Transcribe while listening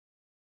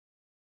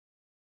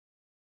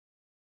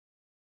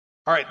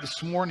All right,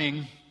 this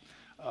morning,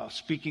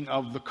 speaking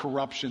of the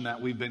corruption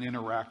that we've been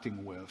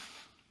interacting with,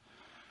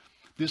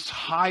 this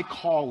high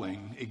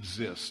calling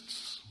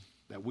exists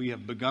that we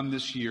have begun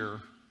this year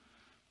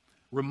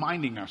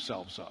reminding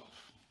ourselves of.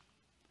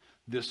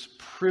 This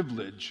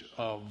privilege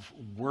of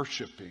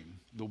worshiping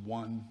the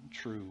one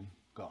true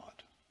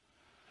God.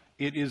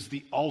 It is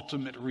the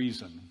ultimate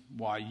reason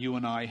why you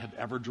and I have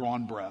ever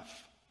drawn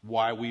breath,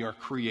 why we are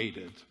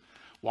created,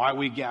 why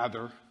we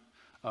gather.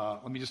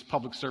 Let me just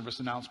public service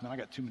announcement. I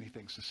got too many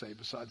things to say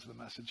besides the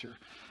message here.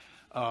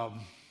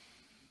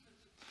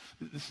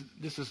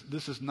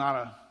 This is not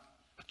a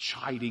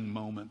chiding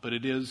moment, but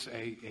it is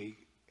a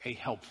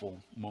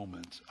helpful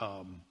moment.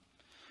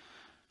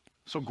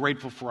 So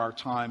grateful for our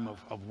time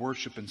of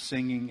worship and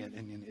singing.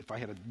 And if I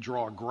had to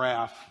draw a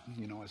graph,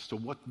 as to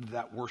what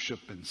that worship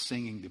and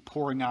singing, the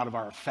pouring out of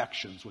our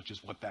affections, which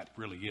is what that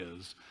really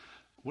is.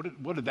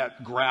 What did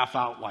that graph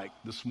out like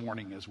this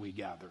morning as we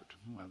gathered?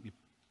 Well,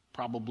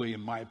 probably,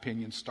 in my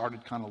opinion,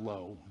 started kind of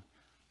low,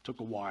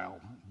 took a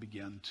while,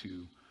 began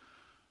to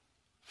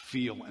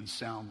feel and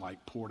sound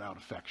like poured out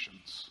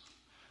affections.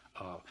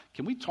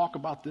 Can we talk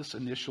about this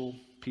initial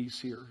piece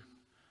here?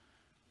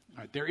 All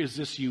right, there is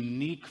this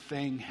unique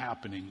thing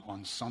happening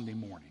on Sunday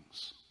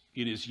mornings.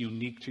 It is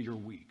unique to your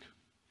week.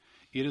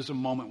 It is a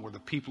moment where the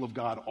people of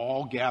God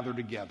all gather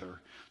together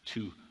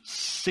to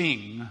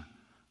sing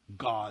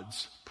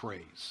God's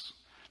praise.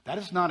 That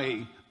is not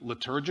a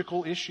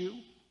liturgical issue.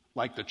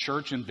 Like the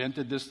church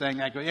invented this thing.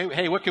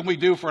 Hey, what can we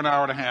do for an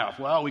hour and a half?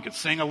 Well, we could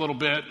sing a little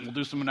bit and we'll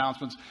do some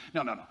announcements.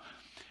 No.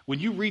 When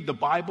you read the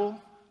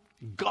Bible,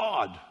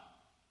 God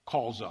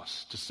calls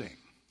us to sing.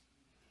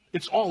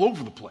 It's all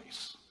over the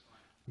place.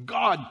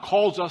 God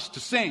calls us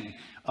to sing.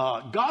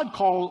 God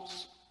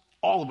calls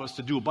all of us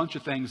to do a bunch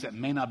of things that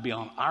may not be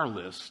on our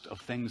list of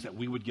things that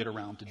we would get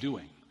around to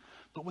doing.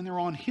 But when they're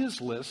on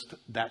His list,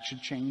 that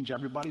should change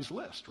everybody's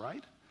list,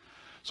 right?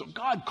 So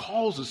God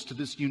calls us to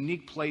this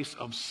unique place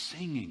of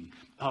singing,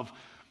 of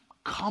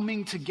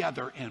coming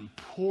together and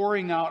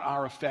pouring out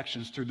our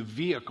affections through the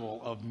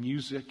vehicle of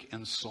music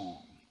and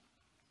song.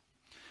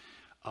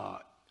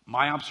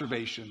 My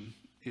observation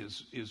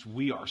is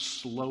we are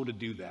slow to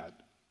do that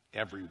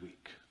every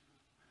week.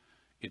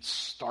 It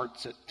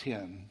starts at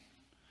 10,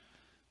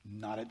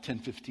 not at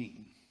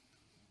 10:15.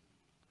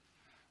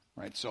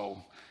 Right?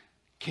 So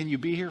can you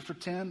be here for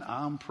 10?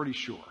 I'm pretty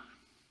sure.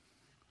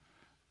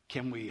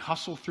 Can we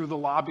hustle through the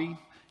lobby?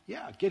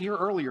 Yeah, get here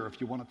earlier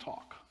if you want to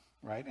talk,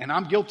 right? And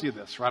I'm guilty of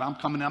this, right?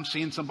 I'm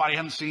seeing somebody I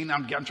haven't seen.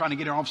 I'm trying to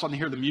get here. All of a sudden,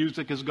 here the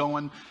music is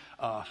going.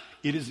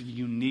 It is a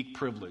unique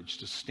privilege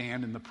to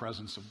stand in the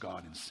presence of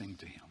God and sing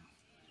to Him.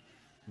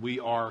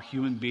 We are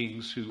human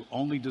beings who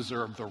only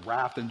deserve the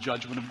wrath and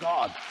judgment of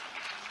God.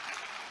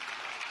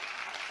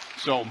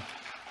 So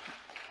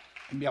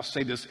maybe I'll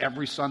say this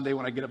every Sunday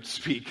when I get up to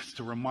speak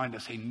to remind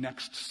us, hey,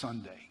 next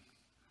Sunday,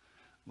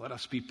 let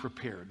us be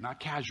prepared,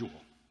 not casual.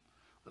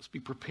 Let's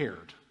be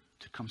prepared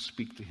to come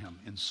speak to Him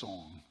in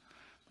song.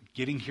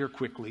 Getting here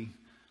quickly,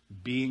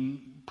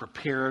 being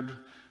prepared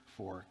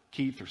for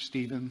Keith or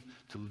Stephen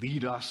to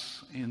lead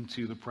us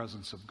into the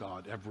presence of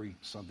God every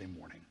Sunday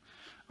morning.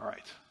 All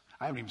right.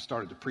 I haven't even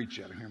started to preach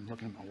yet. I'm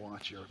looking at my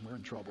watch here. We're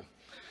in trouble.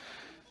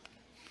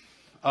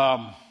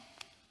 All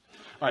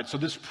right. So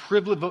this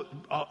privilege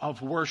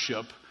of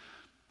worship,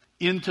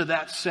 into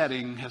that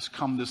setting has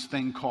come this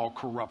thing called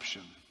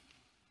corruption.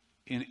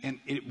 And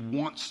it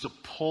wants to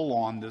pull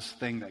on this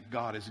thing that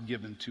God has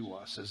given to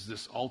us as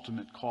this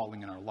ultimate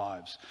calling in our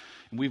lives.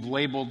 And we've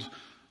labeled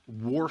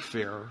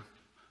warfare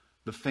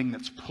the thing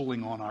that's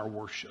pulling on our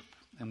worship.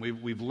 And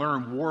we've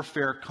learned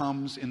warfare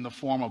comes in the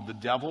form of the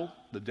devil.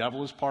 The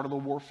devil is part of the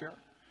warfare.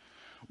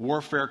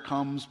 Warfare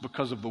comes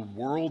because of the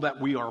world that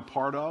we are a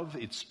part of.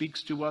 It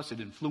speaks to us. It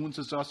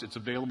influences us. It's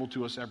available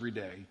to us every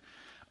day.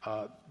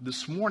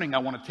 This morning, I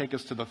want to take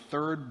us to the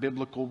third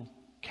biblical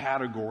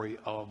category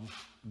of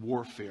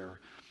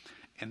warfare,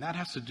 and that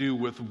has to do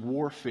with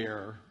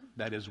warfare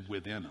that is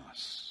within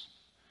us.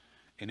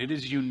 And it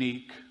is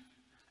unique,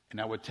 and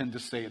I would tend to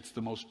say it's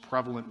the most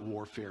prevalent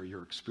warfare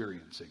you're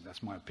experiencing.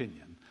 That's my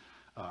opinion.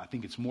 I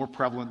think it's more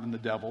prevalent than the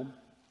devil.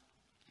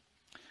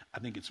 I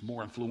think it's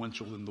more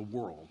influential than the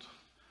world.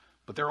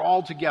 But they're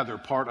all together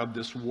part of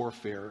this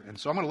warfare. And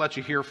so I'm going to let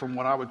you hear from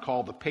what I would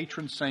call the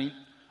patron saint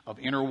of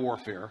inner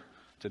warfare.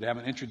 Today I'm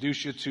going to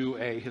introduce you to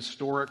a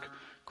historic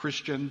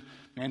Christian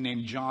man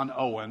named John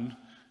Owen,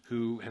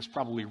 who has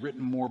probably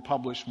written more,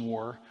 published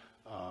more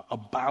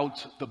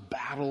about the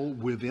battle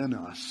within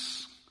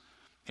us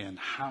and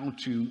how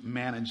to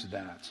manage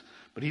that.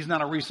 But he's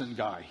not a recent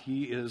guy.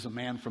 He is a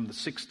man from the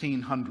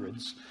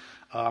 1600s.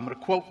 I'm going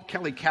to quote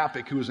Kelly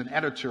Kapic, who is an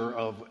editor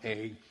of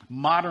a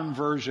modern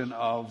version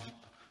of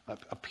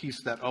a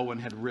piece that Owen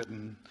had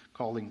written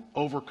calling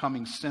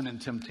Overcoming Sin and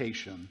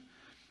Temptation.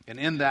 And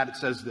in that it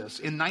says this.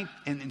 In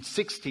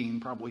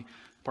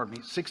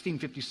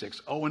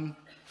 1656, Owen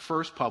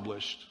first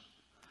published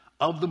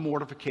Of the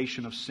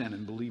Mortification of Sin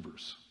in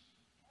Believers.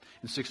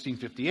 In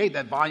 1658,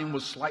 that volume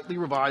was slightly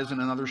revised in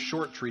another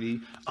short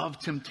treatise of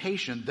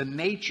temptation. The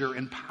nature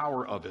and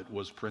power of it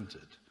was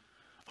printed.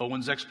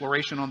 Owen's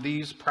exploration on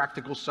these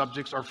practical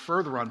subjects are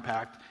further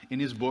unpacked in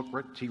his book.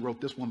 He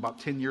wrote this one about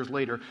 10 years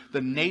later,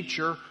 The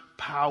Nature,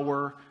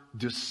 Power,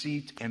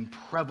 Deceit, and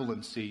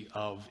Prevalency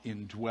of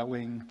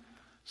Indwelling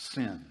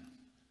Sin.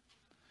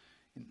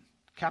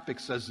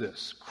 Capek says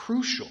this,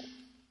 crucial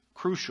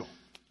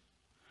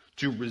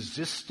to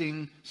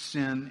resisting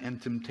sin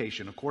and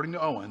temptation, according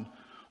to Owen,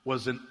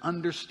 was an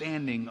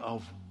understanding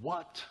of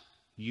what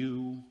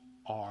you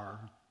are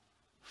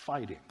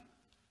fighting.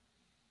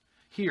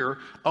 Here,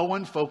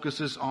 Owen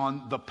focuses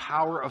on the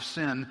power of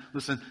sin,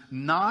 listen,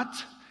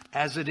 not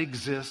as it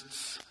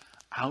exists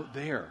out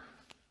there,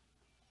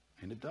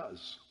 and it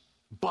does,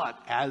 but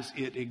as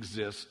it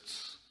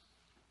exists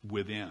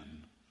within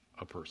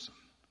a person.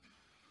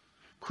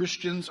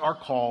 Christians are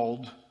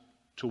called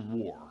to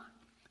war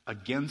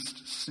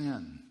against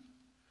sin.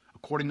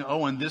 According to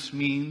Owen, this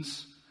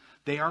means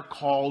they are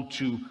called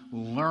to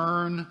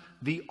learn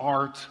the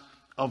art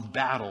of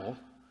battle,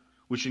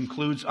 which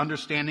includes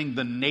understanding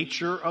the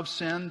nature of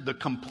sin, the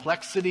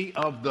complexity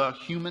of the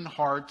human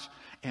heart,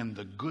 and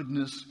the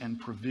goodness and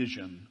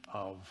provision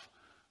of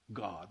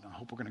God. I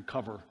hope we're going to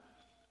cover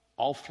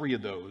all three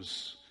of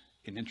those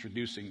in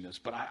introducing this,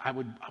 but I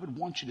would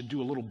want you to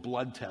do a little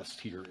blood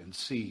test here and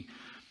see.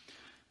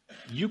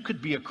 You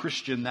could be a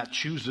Christian that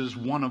chooses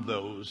one of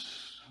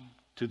those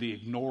to the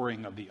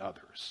ignoring of the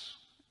others.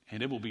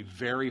 And it will be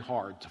very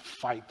hard to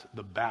fight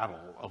the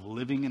battle of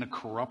living in a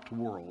corrupt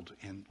world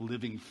and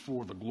living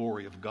for the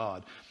glory of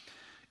God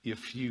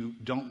if you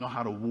don't know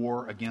how to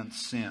war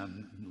against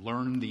sin,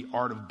 learn the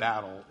art of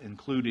battle,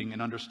 including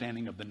an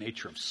understanding of the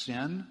nature of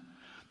sin,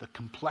 the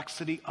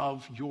complexity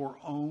of your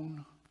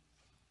own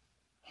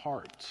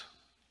heart,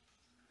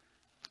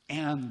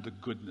 and the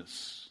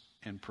goodness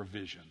and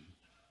provision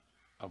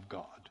of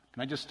God.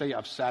 Can I just tell you,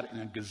 I've sat in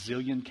a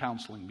gazillion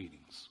counseling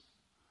meetings.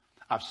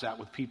 I've sat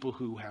with people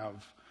who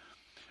have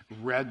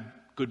read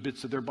good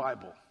bits of their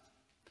Bible,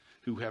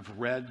 who have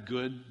read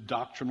good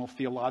doctrinal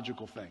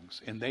theological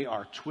things, and they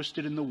are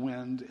twisted in the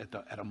wind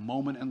at a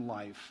moment in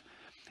life.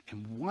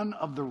 And one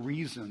of the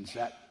reasons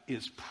that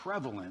is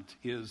prevalent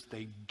is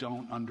they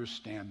don't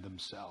understand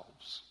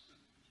themselves.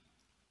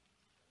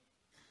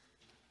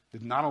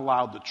 They've not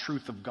allowed the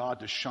truth of God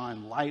to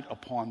shine light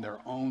upon their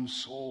own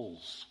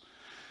souls.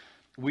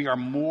 We are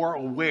more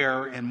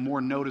aware and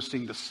more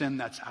noticing the sin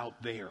that's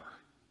out there.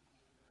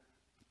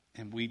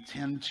 And we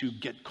tend to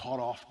get caught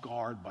off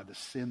guard by the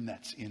sin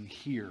that's in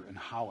here and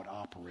how it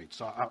operates.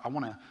 So I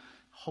want to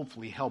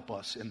hopefully help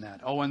us in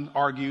that. Owen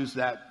argues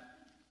that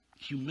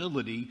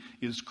humility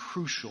is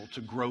crucial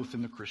to growth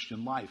in the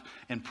Christian life.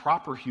 And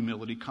proper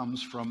humility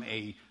comes from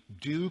a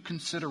due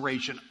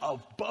consideration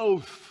of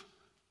both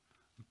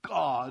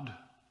God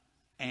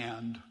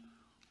and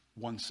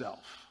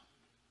oneself.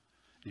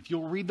 If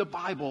you'll read the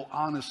Bible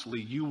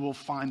honestly, you will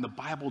find the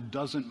Bible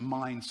doesn't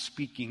mind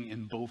speaking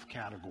in both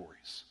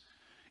categories.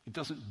 It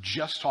doesn't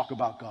just talk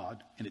about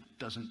God, and it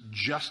doesn't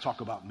just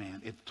talk about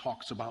man. It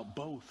talks about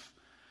both.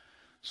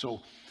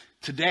 So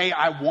today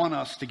I want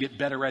us to get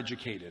better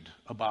educated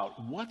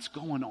about what's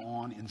going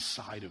on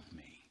inside of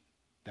me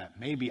that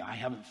maybe I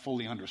haven't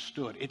fully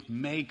understood. It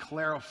may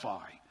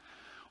clarify.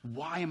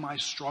 Why am I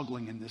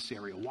struggling in this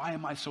area? Why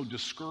am I so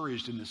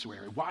discouraged in this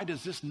area? Why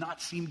does this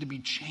not seem to be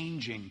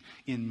changing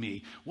in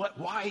me?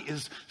 Why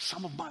is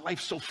some of my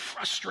life so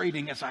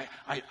frustrating as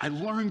I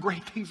learn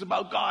great things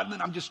about God and then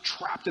I'm just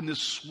trapped in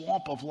this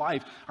swamp of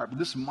life? All right, but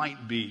this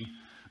might be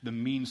the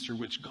means through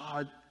which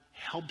God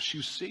helps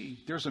you see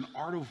there's an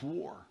art of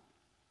war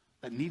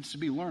that needs to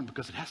be learned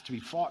because it has to be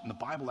fought, and the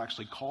Bible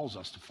actually calls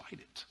us to fight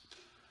it.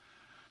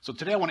 So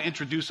today I want to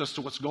introduce us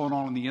to what's going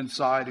on the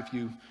inside. If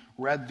you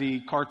read the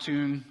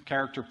cartoon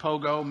character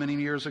Pogo many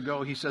years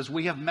ago, he says,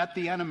 "We have met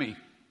the enemy,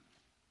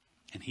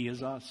 and he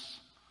is us."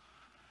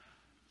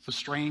 It's a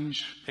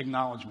strange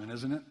acknowledgement,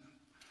 isn't it?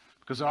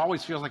 Because it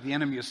always feels like the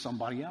enemy is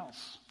somebody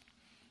else.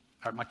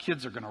 All right, my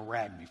kids are going to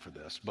rag me for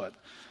this, but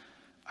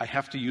I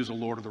have to use a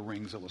Lord of the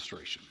Rings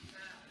illustration.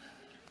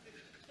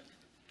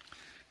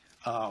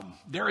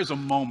 There is a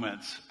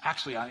moment,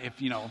 actually,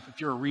 if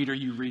you're a reader,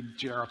 you read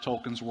J.R.R.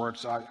 Tolkien's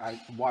works,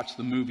 I watched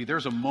the movie.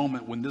 There's a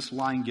moment when this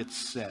line gets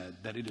said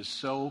that it is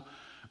so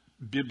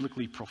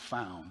biblically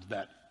profound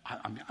that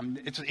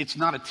it's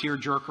not a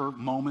tearjerker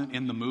moment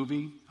in the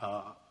movie.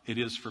 It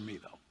is for me,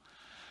 though.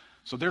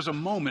 So there's a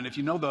moment, if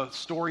you know the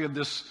story of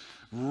this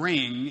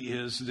ring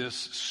is this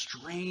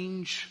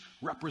strange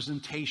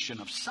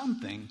representation of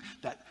something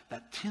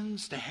that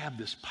tends to have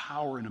this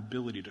power and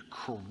ability to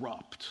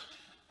corrupt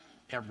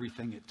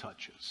everything it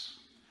touches.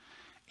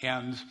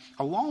 And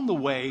along the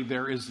way,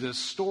 there is this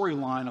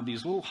storyline of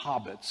these little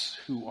hobbits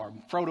who are,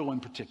 Frodo in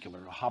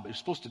particular, a hobbit, who's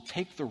supposed to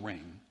take the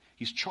ring.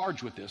 He's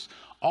charged with this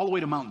all the way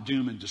to Mount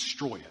Doom and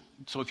destroy it.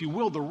 So if you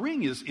will, the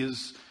ring is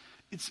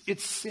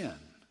sin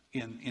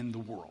in the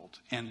world.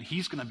 And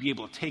he's going to be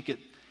able to take it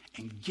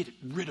and get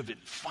rid of it.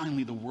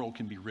 Finally, the world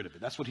can be rid of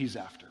it. That's what he's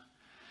after.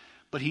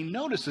 But he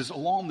notices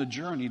along the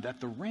journey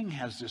that the ring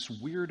has this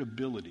weird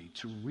ability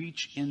to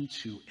reach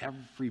into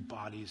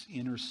everybody's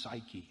inner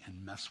psyche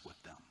and mess with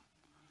them.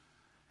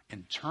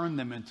 and turn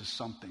them into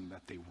something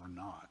that they were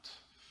not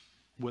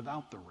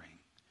without the ring.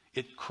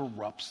 It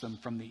corrupts them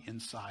from the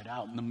inside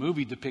out. And the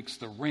movie depicts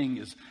the ring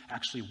as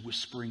actually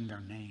whispering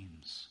their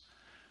names.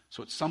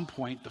 So at some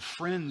point, the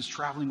friends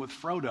traveling with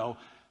Frodo,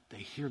 they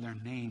hear their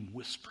name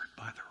whispered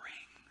by the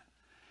ring.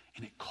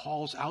 And it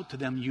calls out to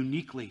them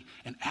uniquely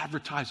and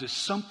advertises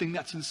something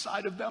that's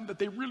inside of them that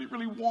they really,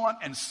 really want.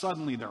 And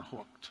suddenly they're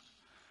hooked.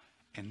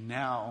 And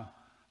now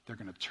they're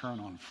going to turn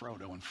on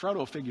Frodo. And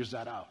Frodo figures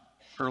that out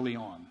early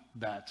on,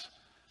 that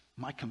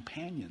my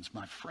companions,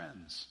 my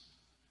friends,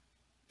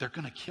 they're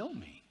going to kill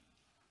me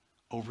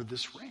over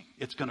this ring.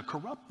 It's going to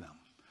corrupt them.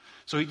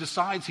 So he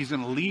decides he's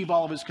going to leave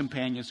all of his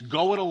companions,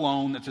 go it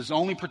alone. That's his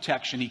only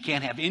protection. He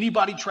can't have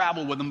anybody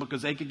travel with him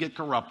because they could get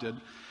corrupted.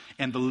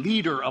 And the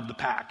leader of the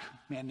pack,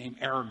 a man named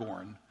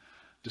Aragorn,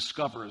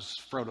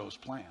 discovers Frodo's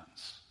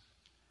plans.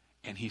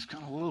 And he's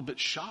kind of a little bit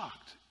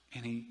shocked.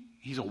 And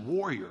he's a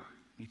warrior.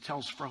 He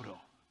tells Frodo,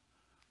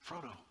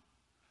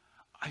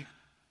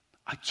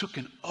 I took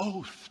an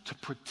oath to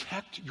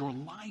protect your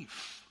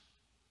life.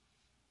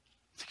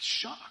 He's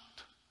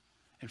shocked.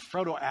 And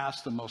Frodo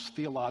asks the most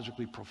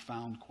theologically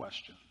profound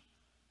question.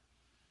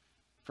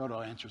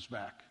 Frodo answers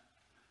back,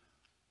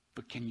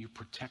 but can you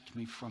protect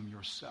me from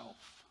yourself?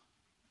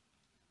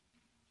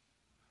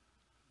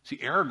 See,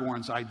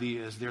 Aragorn's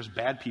idea is there's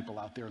bad people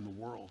out there in the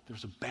world.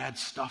 There's a bad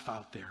stuff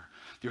out there.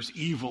 There's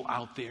evil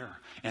out there.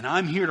 And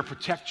I'm here to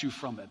protect you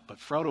from it. But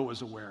Frodo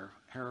is aware,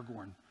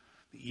 Aragorn,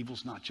 the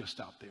evil's not just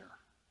out there.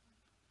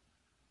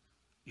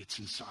 It's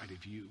inside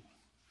of you.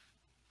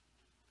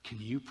 Can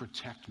you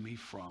protect me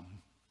from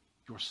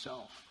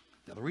yourself?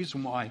 Now, the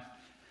reason why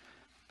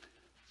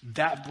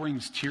that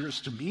brings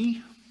tears to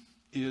me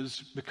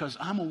is because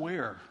I'm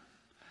aware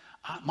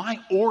my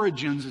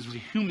origins as a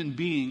human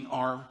being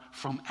are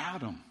from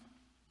Adam.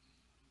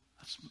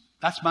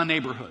 That's my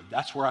neighborhood.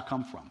 That's where I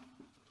come from.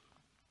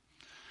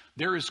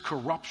 There is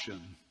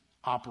corruption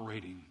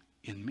operating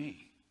in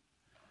me.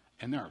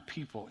 And there are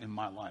people in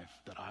my life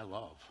that I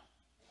love.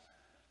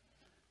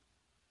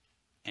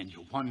 And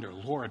you wonder,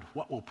 Lord,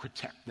 what will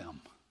protect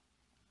them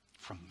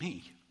from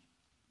me?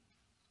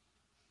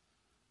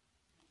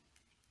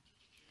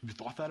 Have you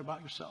thought that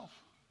about yourself?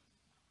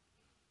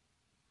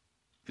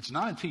 It's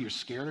not until you're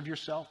scared of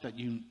yourself that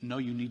you know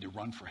you need to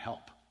run for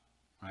help,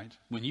 right?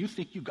 When you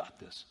think you got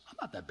this, I'm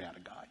not that bad a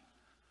guy,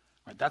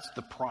 right? That's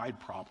the pride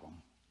problem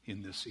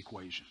in this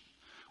equation.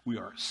 We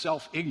are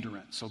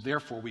self-ignorant, so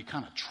therefore we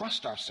kind of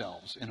trust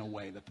ourselves in a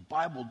way that the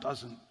Bible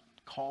doesn't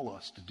call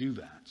us to do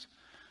that.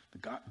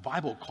 The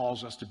Bible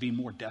calls us to be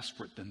more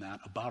desperate than that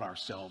about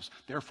ourselves.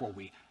 Therefore,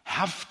 we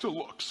have to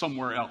look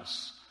somewhere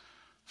else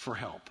for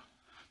help.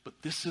 But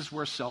this is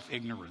where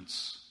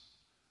self-ignorance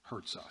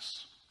hurts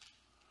us.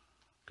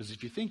 Because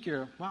if you think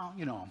you're, well,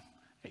 you know,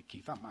 hey,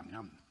 Keith,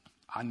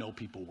 I know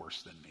people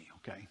worse than me,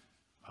 okay?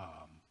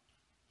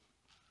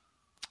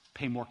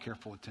 Pay more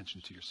careful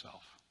attention to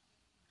yourself.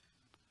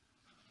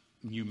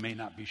 You may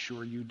not be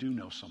sure you do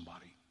know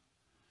somebody.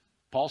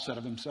 Paul said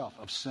of himself,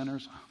 of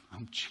sinners,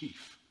 I'm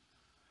chief.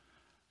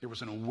 There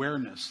was an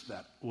awareness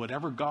that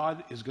whatever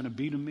God is going to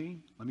be to me,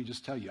 let me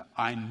just tell you,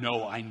 I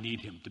know I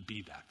need him to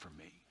be that for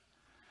me.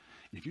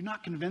 And if you're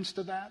not convinced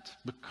of that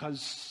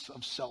because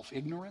of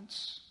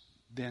self-ignorance,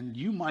 then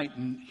you might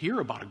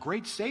hear about a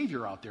great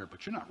Savior out there,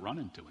 but you're not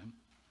running to him.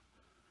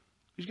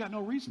 You've got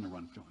no reason to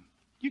run to him.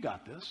 You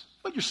got this.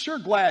 But you're sure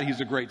glad he's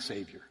a great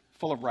Savior,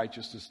 full of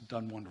righteousness,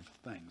 done wonderful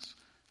things,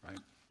 right?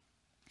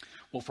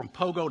 Well, from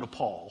Pogo to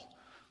Paul,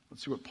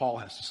 let's see what Paul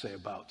has to say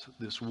about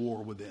this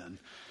war within.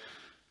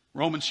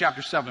 Romans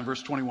chapter 7,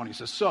 verse 21, he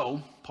says,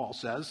 so, Paul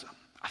says,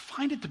 I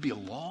find it to be a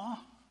law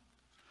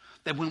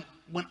that when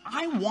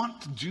I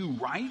want to do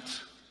right,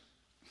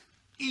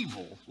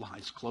 evil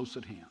lies close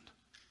at hand.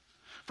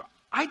 For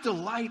I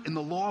delight in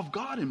the law of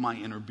God in my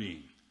inner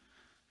being,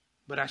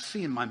 but I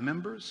see in my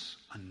members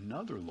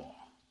another law,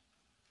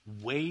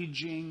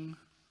 waging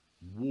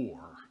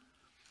war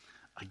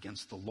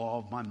against the law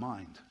of my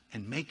mind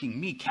and making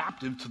me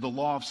captive to the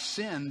law of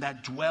sin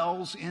that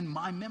dwells in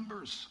my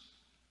members.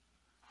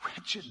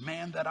 Wretched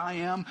man that I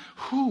am,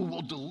 who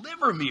will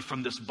deliver me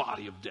from this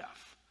body of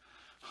death?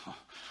 Oh,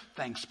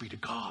 thanks be to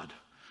God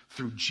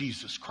through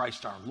Jesus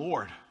Christ our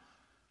Lord.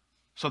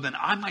 So then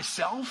I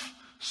myself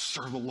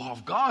serve the law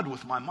of God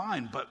with my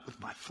mind, but with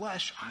my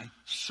flesh I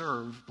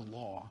serve the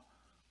law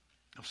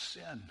of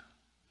sin.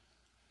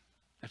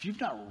 If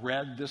you've not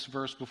read this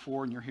verse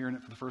before and you're hearing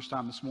it for the first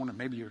time this morning,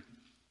 maybe you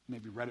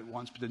read it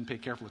once but didn't pay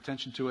careful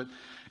attention to it,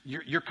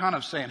 you're kind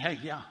of saying, hey,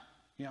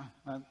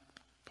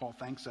 Paul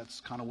thinks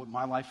that's kind of what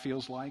my life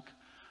feels like.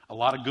 A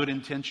lot of good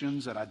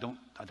intentions that I don't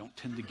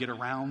tend to get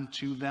around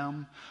to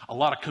them. A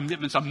lot of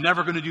commitments. I'm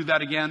never going to do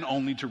that again,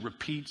 only to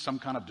repeat some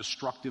kind of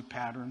destructive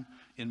pattern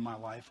in my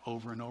life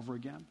over and over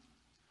again.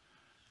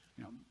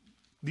 You know,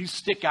 these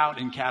stick out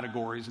in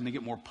categories and they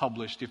get more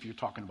published if you're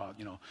talking about,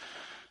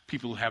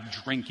 people who have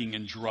drinking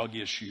and drug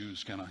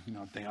issues,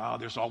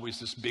 there's always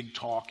this big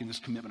talk and this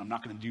commitment. I'm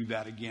not going to do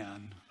that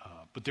again.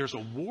 But there's a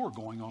war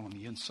going on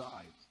the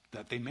inside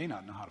that they may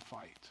not know how to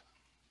fight.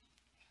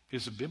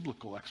 Is a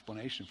biblical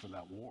explanation for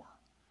that war.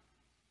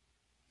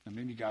 And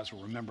many of you guys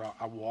will remember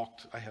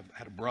I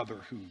had a brother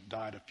who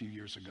died a few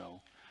years ago.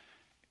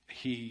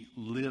 He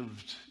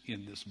lived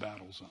in this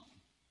battle zone.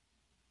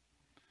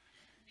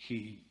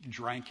 He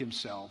drank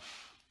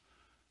himself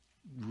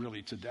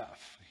really to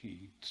death.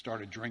 He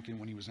started drinking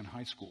when he was in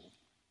high school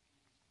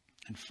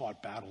and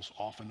fought battles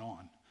off and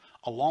on.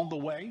 Along the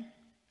way,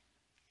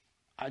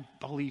 I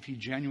believe he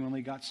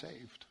genuinely got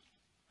saved.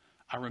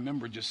 I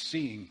remember just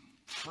seeing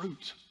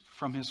fruit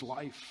from his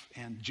life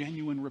and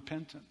genuine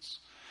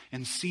repentance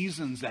and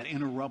seasons that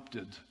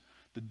interrupted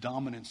the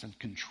dominance and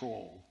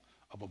control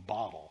of a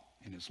bottle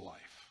in his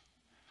life,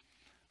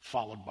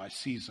 followed by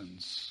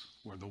seasons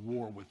where the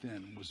war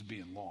within was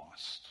being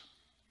lost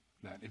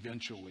that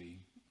eventually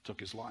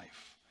took his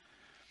life.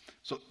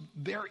 So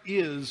there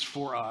is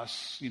for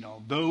us,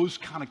 those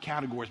kind of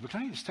categories. But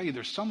can I just tell you,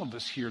 there's some of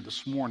us here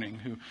this morning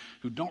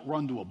who don't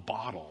run to a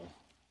bottle.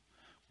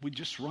 We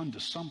just run to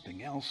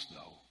something else,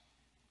 though.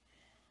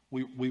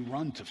 We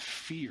run to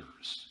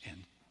fears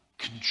and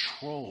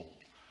control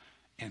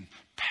and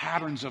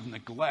patterns of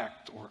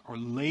neglect or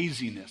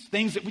laziness,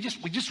 things that we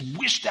just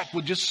wish that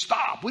would just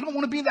stop. We don't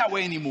want to be that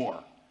way anymore.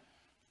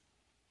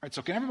 All right,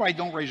 so can everybody,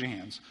 don't raise your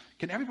hands,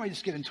 can everybody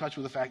just get in touch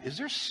with the fact, is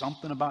there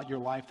something about your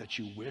life that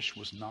you wish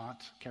was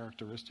not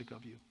characteristic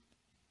of you?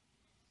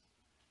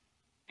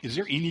 Is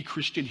there any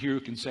Christian here who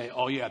can say,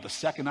 oh yeah, the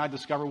second I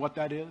discover what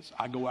that is,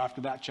 I go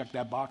after that, check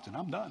that box, and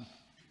I'm done?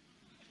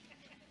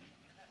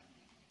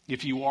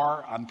 If you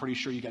are, I'm pretty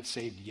sure you got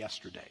saved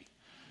yesterday.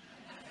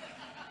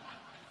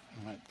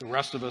 All right, the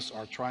rest of us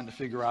are trying to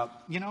figure out,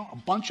 a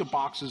bunch of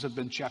boxes have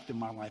been checked in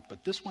my life,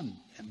 but this one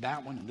and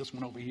that one and this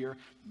one over here,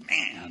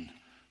 man,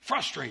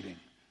 frustrating,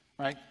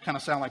 right? Kind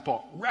of sound like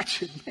Paul.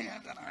 Wretched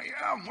man that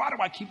I am. Why do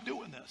I keep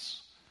doing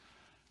this?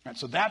 All right,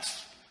 so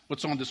that's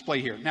what's on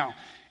display here. Now,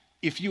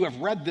 if you have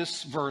read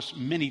this verse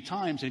many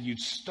times and you've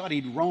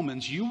studied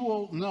Romans, you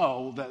will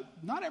know that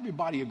not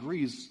everybody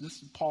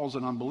agrees Paul's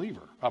an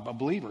unbeliever, a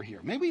believer here.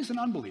 Maybe he's an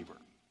unbeliever.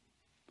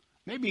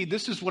 Maybe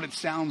this is what it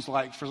sounds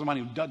like for somebody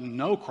who doesn't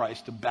know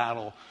Christ to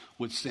battle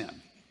with sin.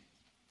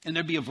 And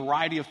there'd be a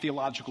variety of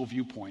theological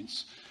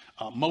viewpoints.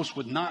 Most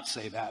would not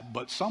say that,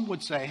 but some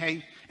would say,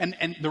 hey,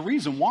 and the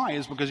reason why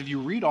is because if you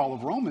read all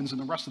of Romans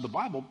and the rest of the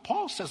Bible,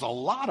 Paul says a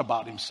lot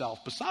about himself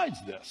besides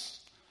this.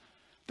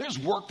 There's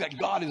work that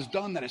God has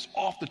done that is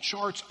off the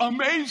charts,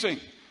 amazing.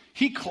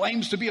 He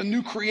claims to be a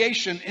new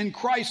creation in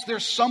Christ.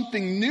 There's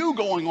something new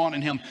going on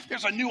in him.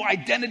 There's a new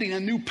identity and a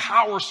new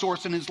power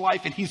source in his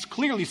life, and he's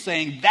clearly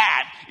saying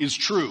that is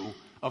true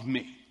of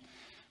me.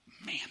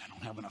 Man, I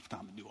don't have enough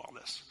time to do all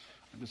this.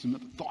 There's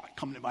another thought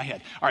coming in my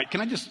head. All right,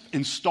 can I just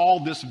install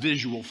this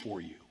visual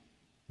for you?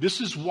 This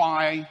is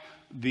why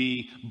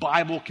the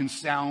Bible can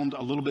sound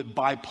a little bit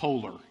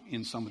bipolar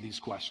in some of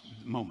these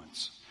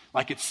moments.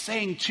 Like it's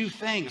saying two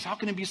things. How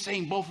can it be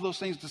saying both of those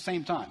things at the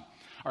same time?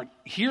 All right,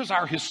 here's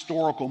our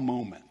historical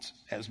moment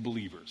as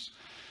believers.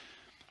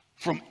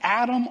 From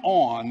Adam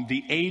on,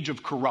 the age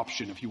of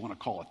corruption, if you want to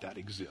call it that,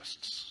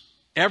 exists.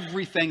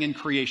 Everything in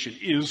creation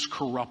is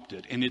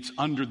corrupted, and it's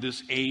under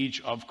this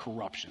age of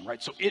corruption,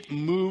 right? So it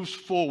moves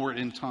forward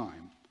in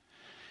time.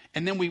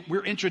 And then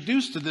we're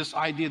introduced to this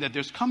idea that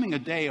there's coming a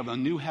day of a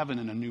new heaven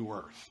and a new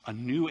earth. A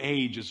new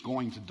age is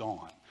going to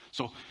dawn.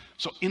 So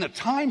in a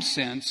time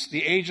sense,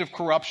 the age of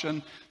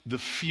corruption, the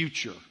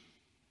future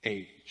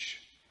age.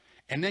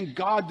 And then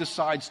God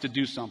decides to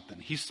do something.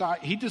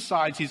 He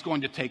decides he's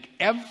going to take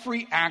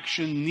every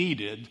action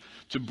needed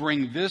to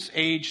bring this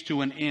age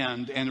to an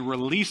end and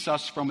release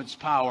us from its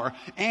power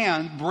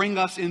and bring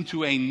us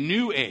into a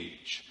new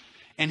age.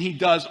 And he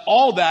does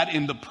all that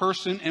in the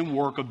person and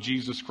work of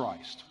Jesus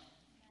Christ.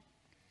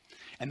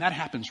 And that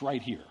happens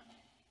right here.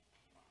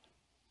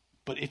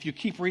 But if you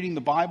keep reading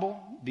the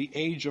Bible, the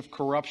age of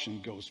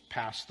corruption goes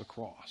past the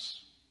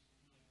cross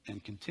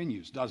and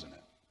continues, doesn't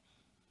it?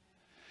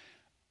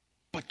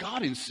 But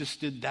God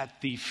insisted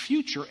that the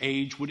future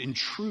age would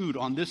intrude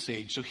on this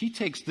age. So he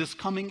takes this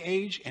coming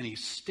age and he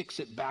sticks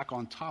it back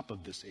on top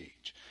of this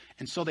age.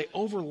 And so they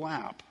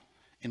overlap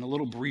in a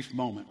little brief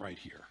moment right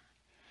here.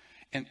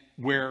 And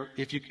where,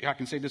 I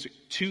can say this,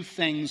 two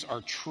things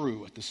are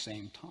true at the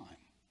same time.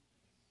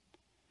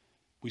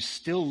 We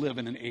still live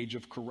in an age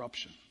of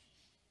corruption.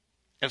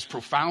 As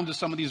profound as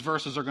some of these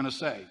verses are going to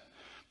say,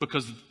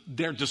 because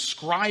they're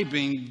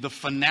describing the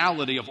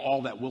finality of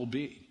all that will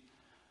be.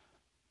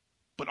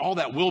 But all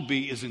that will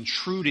be is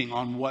intruding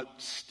on what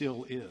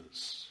still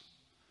is.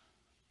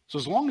 So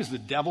as long as the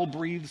devil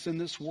breathes in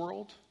this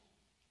world,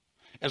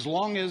 as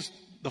long as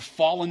the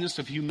fallenness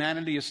of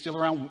humanity is still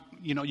around,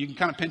 you can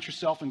kind of pinch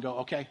yourself and go,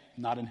 okay,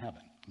 not in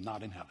heaven,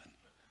 not in heaven.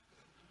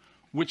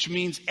 Which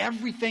means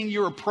everything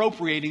you're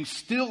appropriating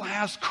still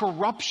has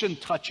corruption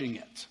touching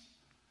it.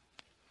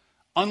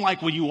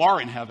 Unlike when you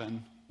are in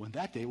heaven, when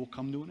that day will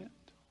come to an end.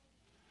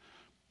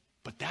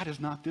 But that is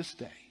not this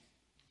day.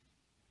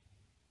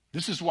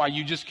 This is why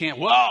you just can't,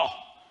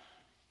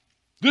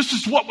 this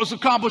is what was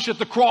accomplished at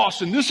the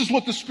cross, and this is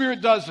what the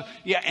Spirit does.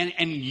 Yeah,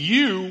 and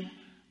you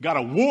got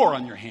a war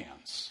on your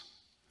hands.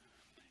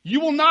 You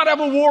will not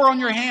have a war on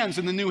your hands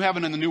in the new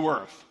heaven and the new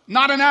earth.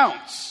 Not an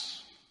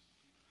ounce.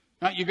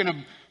 Now, you're going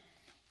to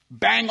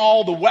bang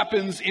all the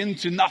weapons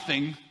into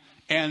nothing,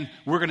 and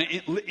we're going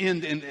to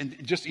end in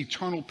just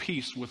eternal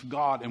peace with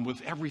God and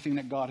with everything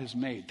that God has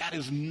made. That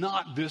is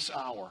not this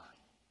hour.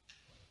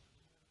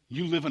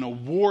 You live in a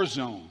war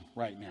zone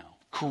right now.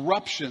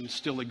 Corruption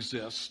still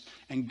exists,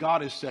 and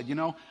God has said,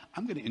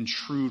 I'm going to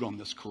intrude on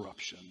this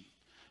corruption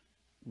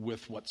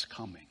with what's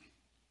coming.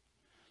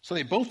 So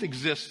they both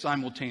exist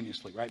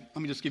simultaneously, right?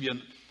 Let me just give you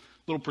a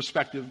little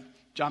perspective.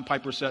 John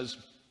Piper says,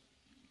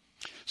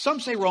 some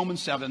say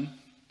Romans 7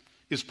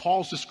 is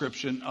Paul's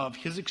description of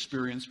his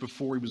experience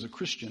before he was a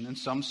Christian, and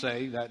some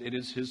say that it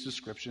is his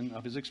description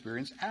of his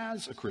experience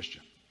as a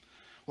Christian.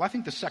 Well, I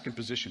think the second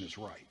position is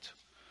right.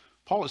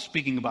 Paul is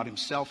speaking about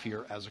himself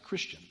here as a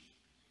Christian.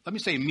 Let me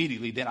say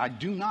immediately that I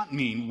do not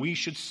mean we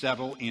should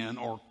settle in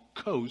or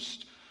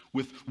coast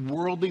with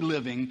worldly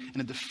living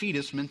and a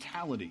defeatist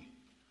mentality.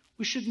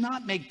 We should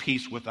not make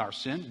peace with our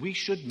sin. We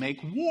should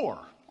make war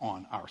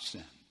on our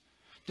sin.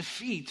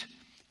 Defeat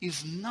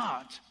is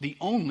not the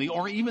only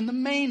or even the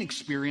main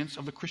experience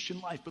of the Christian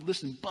life. But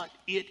listen,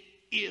 it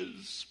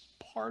is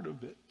part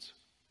of it.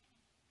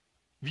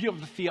 If you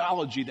have the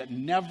theology that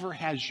never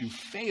has you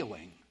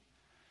failing,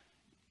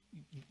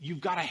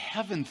 you've got a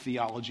heaven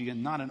theology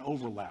and not an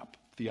overlap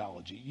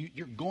theology.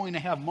 You're going to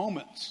have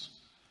moments.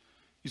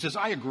 He says,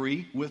 I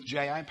agree with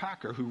J.I.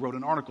 Packer, who wrote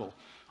an article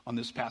on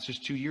this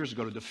passage 2 years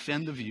ago to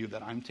defend the view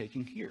that I'm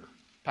taking here.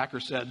 Packer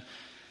said,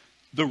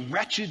 the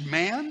wretched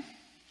man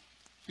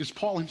is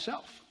Paul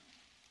himself,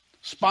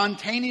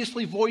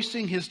 spontaneously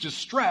voicing his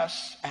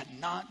distress at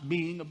not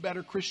being a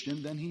better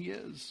Christian than he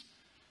is.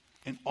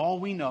 And all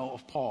we know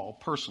of Paul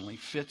personally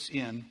fits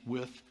in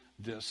with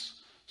this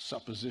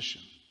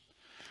supposition.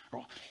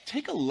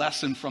 Take a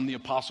lesson from the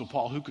Apostle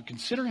Paul, who could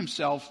consider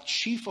himself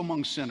chief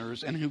among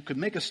sinners and who could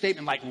make a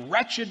statement like,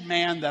 wretched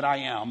man that I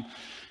am.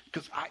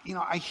 Because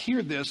I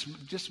hear this,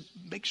 just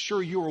make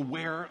sure you're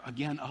aware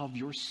again of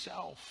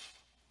yourself.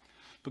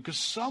 Because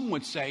some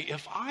would say,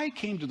 if I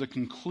came to the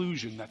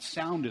conclusion that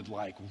sounded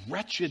like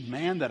wretched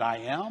man that I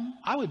am,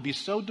 I would be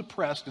so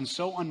depressed and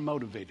so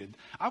unmotivated.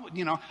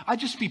 I'd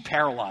just be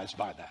paralyzed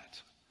by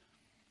that.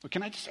 But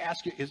can I just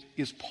ask you,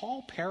 is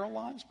Paul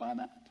paralyzed by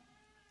that?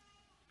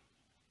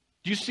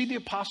 Do you see the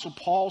Apostle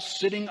Paul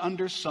sitting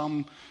under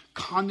some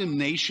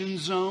condemnation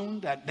zone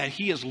that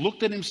he has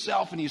looked at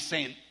himself and he's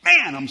saying,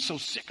 man, I'm so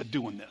sick of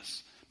doing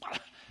this.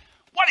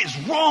 What is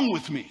wrong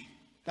with me?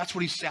 That's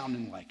what he's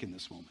sounding like in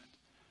this moment.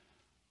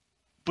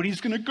 But he's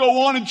going to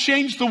go on and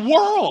change the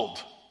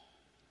world.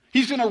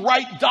 He's going to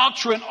write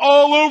doctrine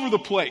all over the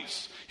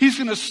place. He's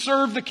going to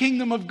serve the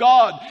kingdom of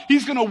God.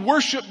 He's going to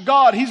worship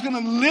God. He's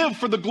going to live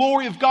for the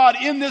glory of God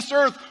in this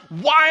earth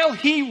while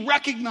he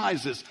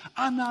recognizes,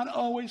 I'm not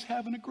always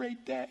having a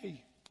great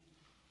day.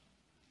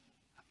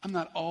 I'm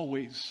not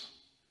always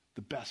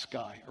the best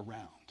guy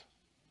around.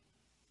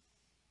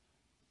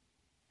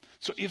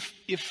 So if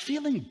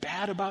feeling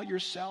bad about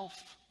yourself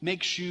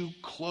makes you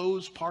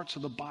close parts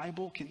of the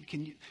Bible,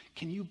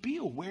 can you be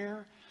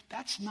aware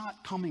that's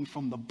not coming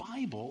from the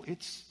Bible?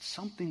 It's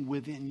something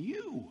within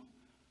you.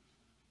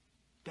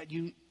 That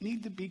you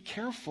need to be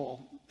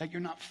careful that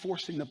you're not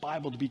forcing the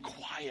Bible to be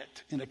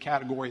quiet in a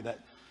category that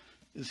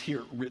is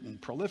here written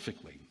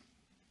prolifically.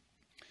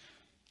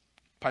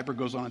 Piper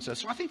goes on and says,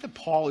 so I think that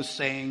Paul is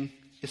saying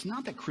it's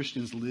not that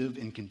Christians live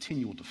in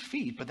continual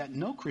defeat, but that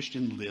no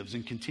Christian lives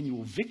in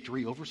continual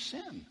victory over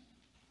sin.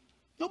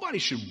 Nobody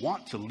should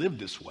want to live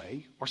this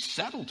way or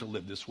settle to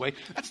live this way.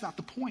 That's not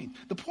the point.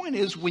 The point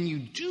is when you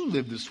do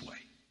live this way,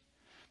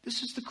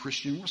 this is the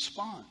Christian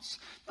response.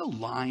 No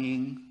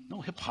lying,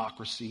 no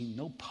hypocrisy,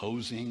 no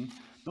posing,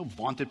 no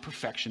vaunted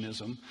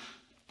perfectionism.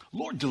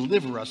 Lord,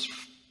 deliver us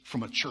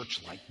from a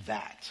church like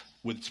that,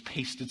 with its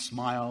pasted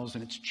smiles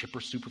and its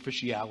chipper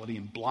superficiality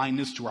and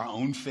blindness to our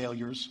own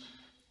failures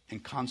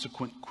and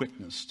consequent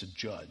quickness to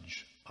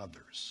judge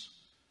others.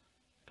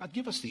 God,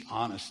 give us the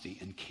honesty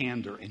and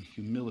candor and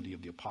humility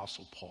of the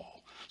Apostle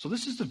Paul. So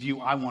this is the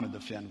view I want to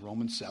defend.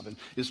 Romans 7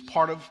 is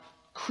part of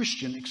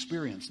Christian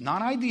experience.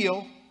 Not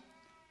ideal,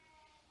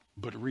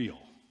 but real.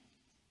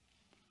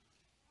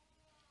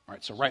 All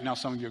right, so right now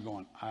some of you are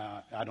going,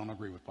 I don't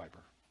agree with Piper.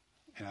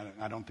 And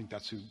I don't think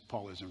that's who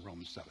Paul is in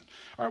Romans 7.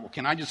 All right, well,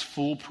 can I just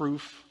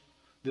foolproof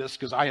this?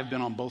 Because I have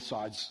been on both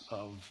sides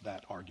of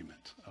that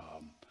argument.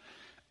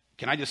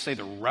 Can I just say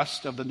the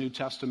rest of the New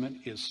Testament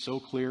is so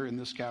clear in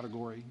this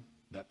category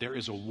that there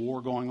is a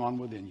war going on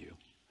within you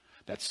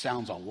that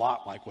sounds a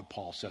lot like what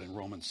Paul said in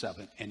Romans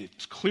 7, and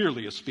it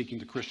clearly is speaking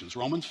to Christians.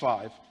 Romans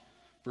 5,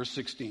 verse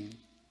 16,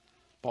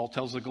 Paul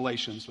tells the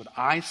Galatians, but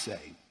I say,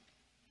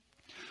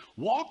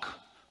 walk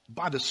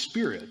by the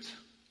Spirit,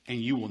 and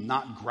you will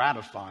not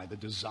gratify the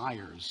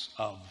desires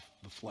of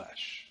the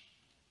flesh.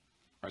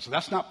 All right, so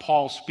that's not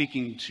Paul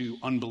speaking to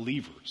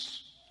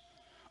unbelievers.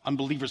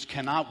 Unbelievers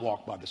cannot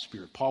walk by the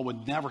Spirit. Paul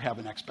would never have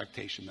an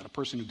expectation that a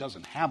person who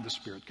doesn't have the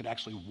Spirit could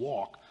actually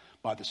walk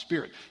by the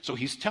Spirit. So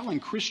he's telling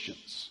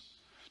Christians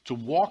to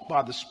walk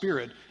by the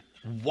Spirit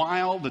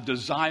while the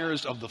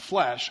desires of the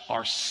flesh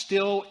are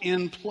still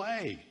in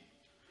play.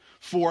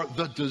 For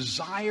the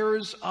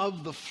desires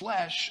of the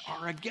flesh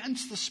are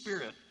against the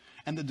Spirit,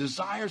 and the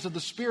desires of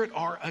the Spirit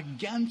are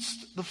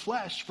against the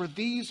flesh. For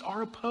these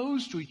are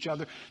opposed to each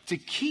other to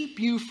keep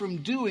you from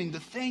doing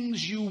the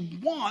things you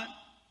want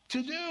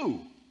to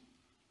do.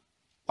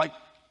 Like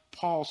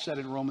Paul said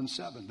in Romans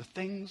 7, the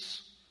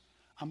things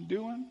I'm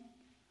doing,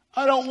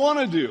 I don't want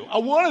to do. I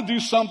want to do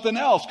something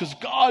else because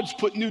God's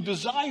put new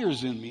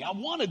desires in me. I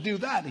want to do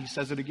that. He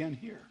says it again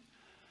here.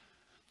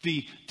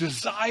 The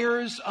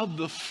desires of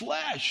the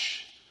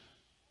flesh,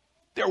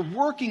 they're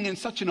working in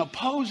such an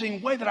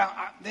opposing way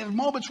that there are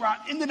moments where I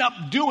ended up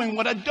doing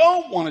what I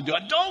don't want to do.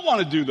 I don't want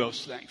to do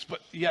those things,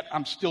 but yet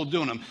I'm still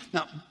doing them.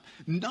 Now,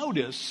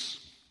 notice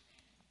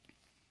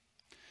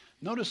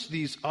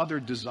these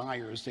other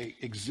desires, they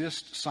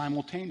exist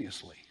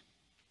simultaneously.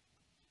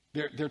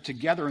 They're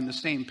together in the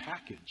same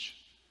package.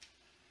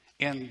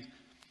 And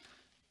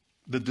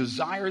the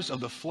desires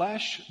of the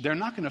flesh, they're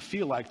not going to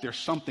feel like they're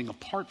something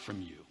apart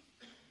from you.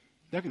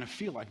 They're going to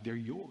feel like they're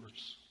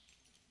yours.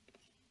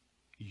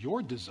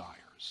 Your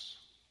desires.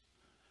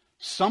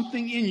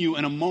 Something in you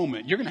in a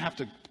moment, you're going to have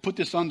to put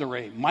this under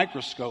a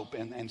microscope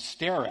and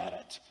stare at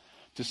it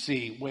to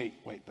see, wait,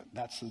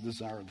 that's the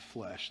desire of the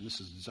flesh.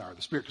 This is the desire of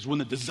the Spirit. Because when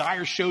the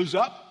desire shows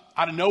up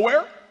out of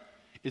nowhere,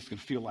 it's going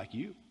to feel like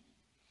you.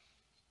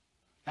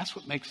 That's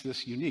what makes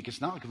this unique.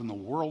 It's not like when the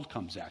world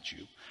comes at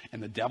you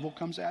and the devil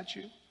comes at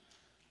you.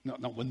 No,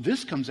 when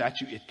this comes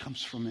at you, it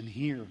comes from in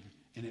here.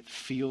 And it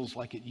feels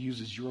like it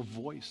uses your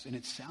voice. And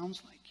it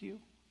sounds like you.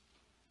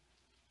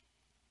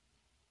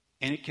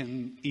 And it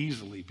can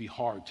easily be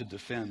hard to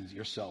defend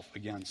yourself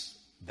against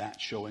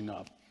that showing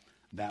up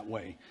that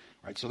way.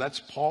 Right? So that's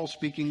Paul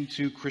speaking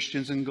to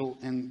Christians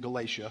in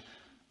Galatia.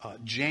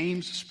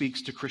 James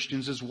speaks to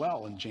Christians as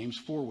well in James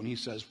 4 when he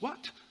says,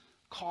 what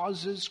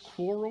causes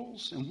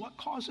quarrels and what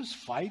causes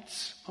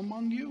fights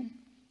among you?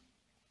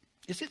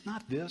 Is it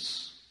not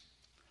this,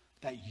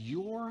 that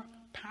your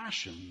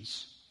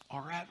passions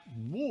are at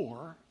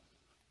war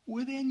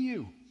within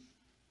you?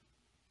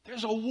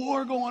 There's a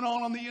war going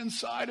on the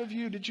inside of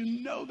you. Did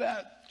you know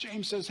that?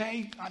 James says,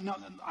 hey,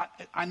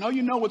 I know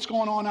you know what's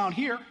going on out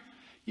here.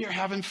 You're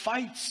having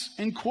fights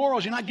and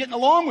quarrels. You're not getting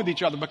along with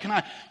each other. But can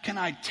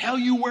I tell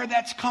you where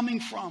that's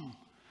coming from?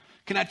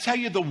 Can I tell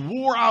you the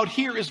war out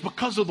here is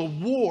because of the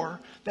war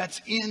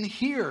that's in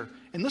here?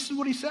 And listen to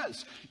what he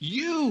says.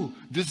 You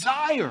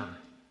desire,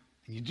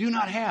 and you do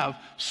not have,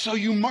 so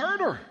you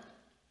murder.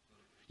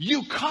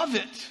 You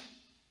covet,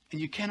 and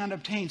you cannot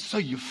obtain, so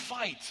you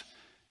fight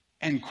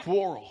and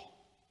quarrel.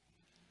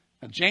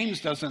 Now,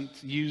 James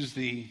doesn't use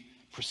the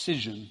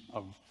precision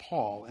of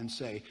Paul and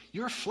say,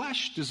 your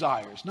flesh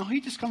desires. No,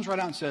 he just comes right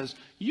out and says,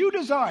 you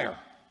desire.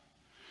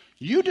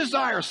 You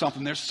desire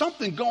something. There's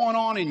something going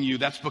on in you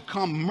that's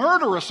become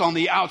murderous on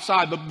the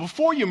outside. But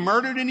before you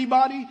murdered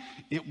anybody,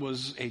 it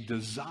was a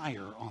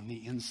desire on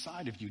the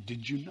inside of you.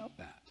 Did you know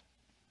that?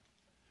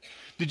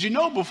 Did you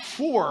know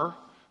before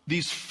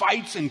these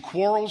fights and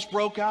quarrels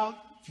broke out,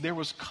 there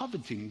was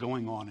coveting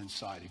going on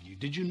inside of you?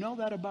 Did you know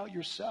that about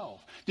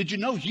yourself? Did you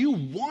know you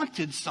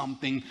wanted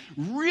something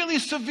really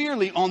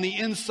severely on the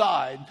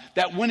inside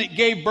that when it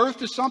gave birth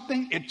to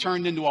something, it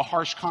turned into a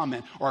harsh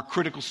comment or a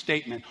critical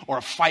statement or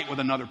a fight with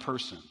another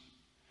person?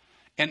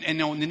 And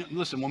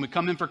listen, when we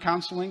come in for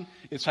counseling,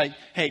 it's like,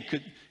 hey,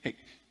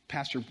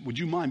 Pastor, would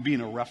you mind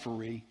being a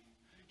referee?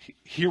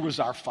 Here was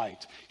our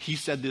fight. He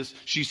said this,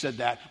 she said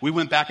that. We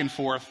went back and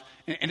forth.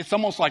 And it's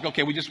almost like,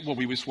 okay, we just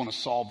want to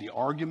solve the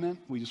argument.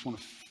 We just want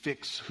to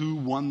fix who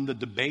won the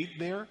debate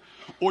there.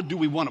 Or do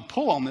we want to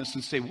pull on this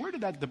and say, where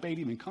did that debate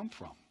even come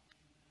from?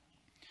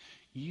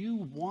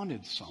 You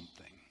wanted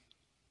something.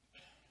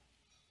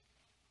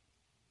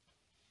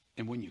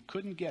 And when you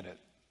couldn't get it,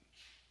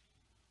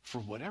 for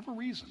whatever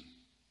reason,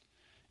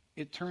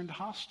 it turned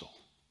hostile.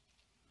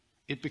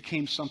 It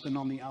became something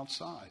on the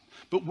outside.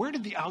 But where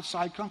did the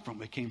outside come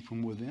from? It came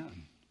from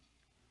within.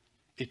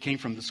 It came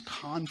from this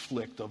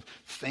conflict of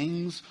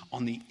things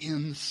on the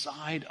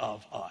inside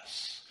of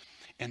us.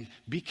 And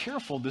be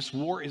careful, this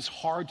war is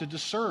hard to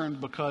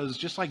discern because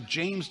just like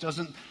James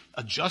doesn't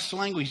adjust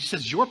language, he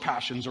says your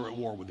passions are at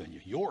war within you,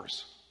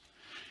 yours.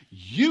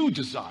 You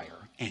desire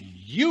and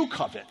you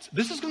covet.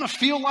 This is going to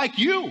feel like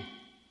you.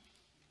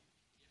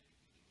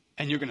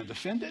 And you're going to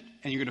defend it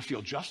and you're going to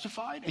feel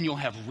justified and you'll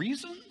have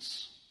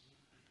reasons.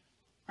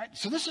 Right?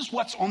 So this is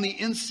what's on the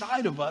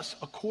inside of us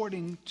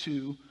according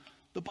to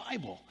the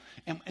Bible.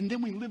 And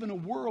then we live in a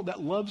world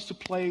that loves to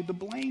play the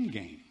blame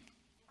game.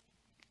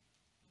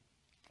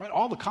 Right?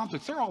 All the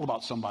conflicts, they're all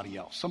about somebody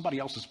else. Somebody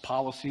else's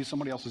policies,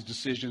 somebody else's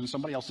decisions,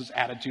 somebody else's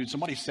attitude.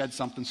 Somebody said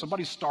something,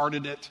 somebody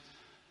started it.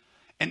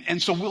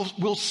 And so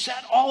we'll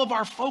set all of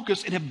our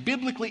focus in a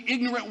biblically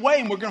ignorant way,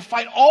 and we're going to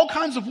fight all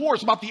kinds of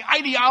wars about the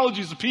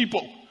ideologies of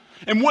people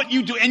and what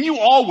you do. And you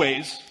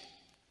always...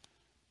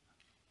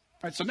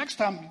 Right, so next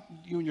time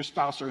you and your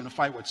spouse are in a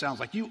fight where it sounds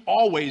like you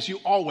always,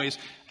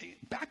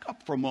 back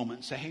up for a moment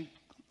and say, hey,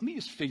 let me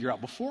just figure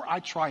out, before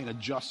I try and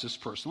adjust this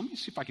person, let me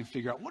see if I can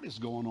figure out what is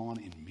going on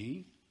in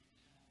me.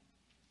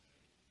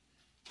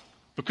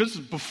 Because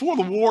before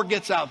the war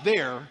gets out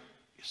there,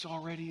 it's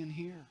already in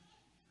here.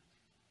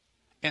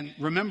 And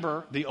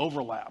remember the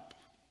overlap.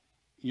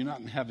 You're not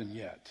in heaven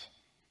yet.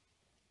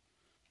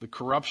 The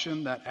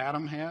corruption that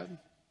Adam had,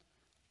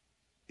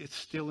 it's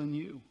still in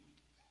you.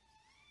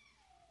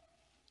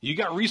 You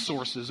got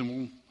resources, and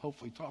we'll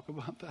hopefully talk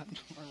about that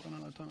before I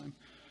run out of time.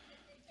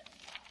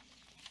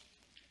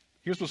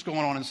 Here's what's going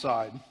on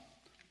inside.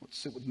 Let's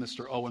sit with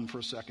Mr. Owen for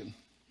a second.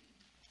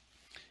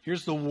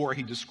 Here's the war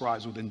he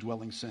describes with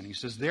indwelling sin. He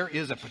says there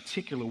is a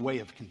particular way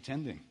of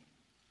contending.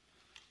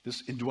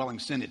 This indwelling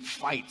sin, it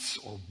fights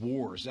or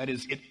wars. That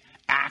is, it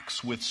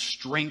acts with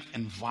strength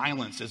and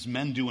violence as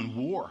men do in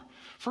war.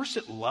 First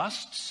it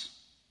lusts,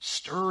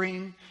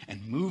 stirring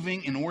and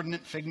moving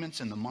inordinate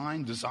figments in the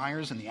mind,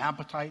 desires and the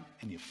appetite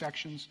and the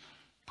affections,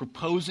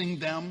 proposing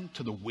them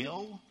to the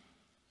will.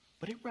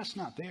 But it rests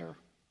not there.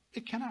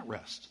 It cannot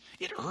rest.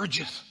 It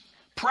urgeth,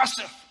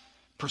 presseth,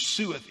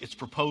 pursueth its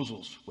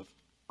proposals with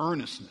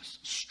earnestness,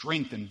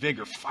 strength and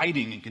vigor,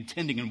 fighting and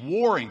contending and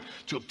warring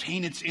to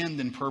obtain its end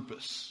and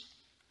purpose.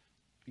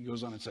 He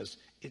goes on and says,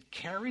 it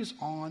carries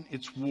on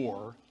its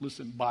war,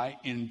 listen, by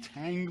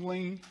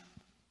entangling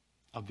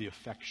of the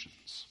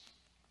affections.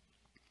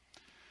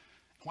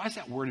 Why is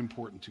that word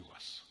important to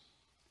us?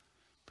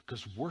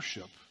 Because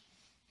worship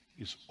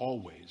is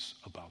always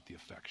about the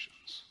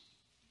affections.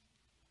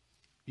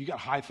 You got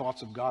high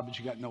thoughts of God, but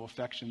you got no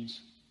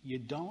affections. You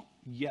don't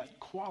yet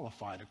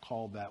qualify to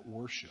call that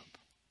worship.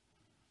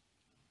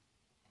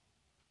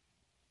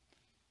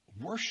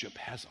 Worship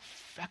has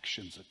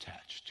affections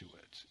attached to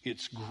it.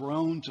 It's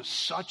grown to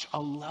such a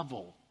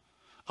level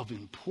of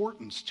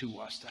importance to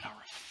us that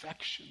our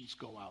affections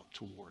go out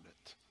toward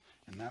it.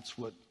 And that's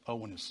what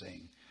Owen is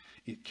saying.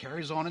 It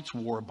carries on its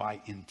war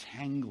by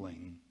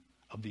entangling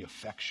of the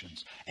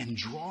affections and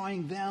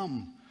drawing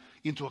them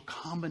into a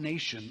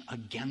combination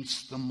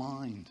against the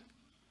mind.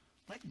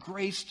 Let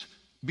grace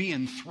be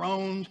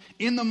enthroned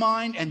in the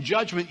mind and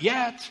judgment.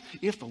 Yet,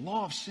 if the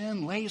law of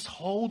sin lays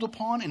hold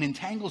upon and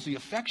entangles the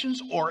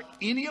affections or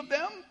any of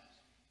them,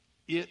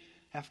 it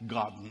hath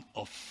gotten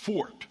a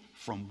fort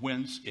from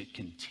whence it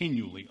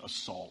continually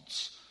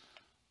assaults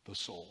the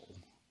soul.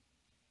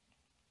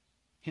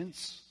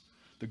 Hence,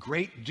 the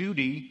great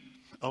duty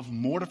of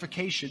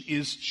mortification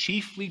is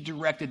chiefly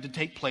directed to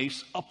take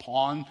place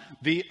upon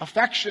the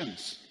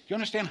affections. Do you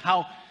understand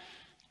how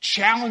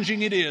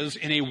challenging it is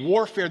in a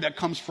warfare that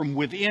comes from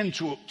within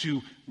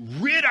to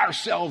rid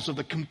ourselves of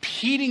the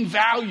competing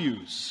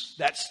values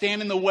that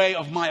stand in the way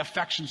of my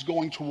affections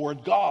going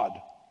toward God?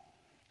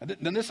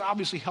 Then this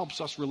obviously helps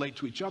us relate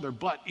to each other,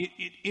 but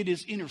it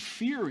is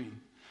interfering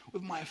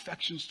with my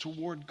affections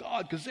toward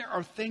God because there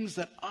are things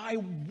that I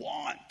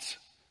want.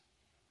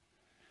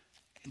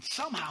 And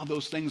somehow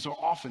those things are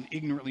often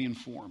ignorantly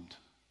informed.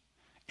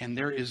 And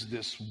there is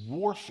this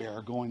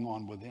warfare going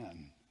on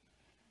within.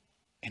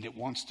 And it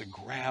wants to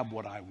grab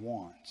what I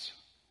want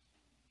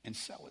and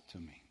sell it to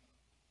me.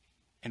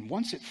 And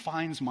once it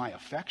finds my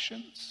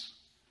affections,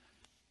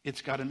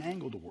 it's got an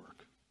angle to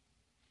work.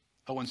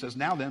 Owen says,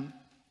 now then,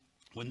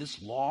 when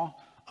this law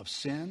of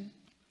sin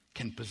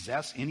can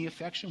possess any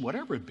affection,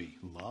 whatever it be,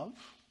 love,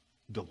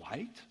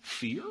 delight,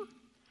 fear,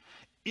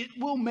 it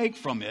will make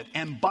from it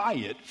and by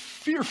it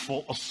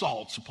fearful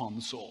assaults upon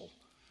the soul.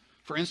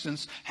 For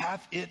instance,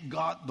 hath it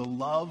got the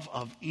love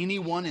of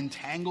anyone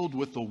entangled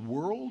with the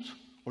world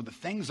or the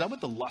things of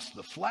it, the lust of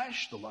the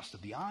flesh, the lust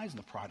of the eyes, and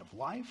the pride of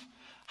life?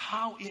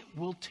 How it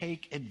will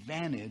take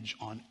advantage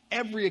on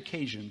every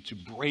occasion to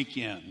break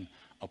in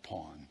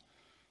upon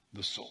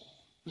the soul.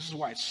 This is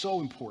why it's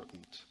so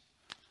important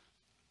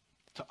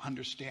to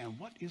understand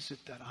what is it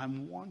that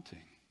I'm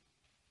wanting.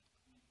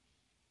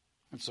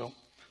 And so,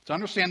 to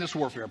understand this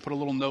warfare, I put a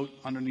little note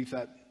underneath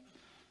that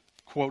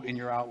quote in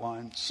your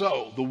outline.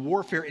 So, the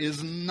warfare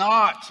is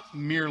not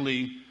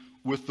merely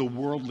with the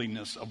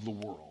worldliness of the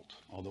world,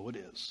 although it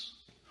is,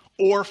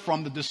 or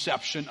from the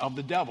deception of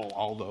the devil,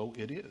 although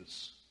it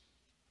is.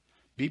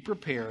 Be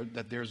prepared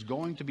that there's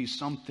going to be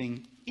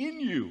something in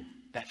you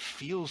that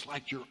feels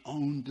like your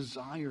own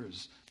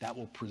desires that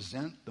will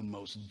present the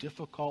most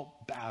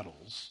difficult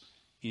battles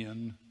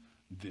in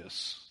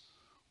this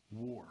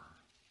war.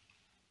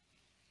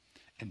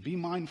 And be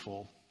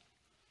mindful,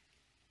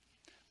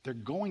 they're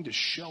going to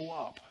show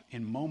up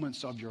in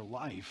moments of your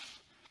life,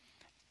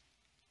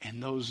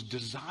 and those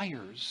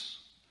desires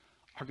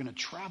are going to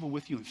travel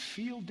with you and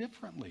feel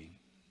differently.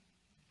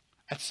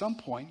 At some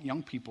point,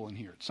 young people in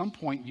here, at some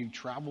point you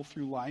travel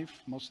through life.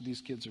 Most of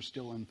these kids are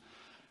still in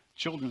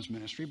children's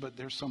ministry, but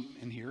there's some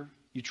in here.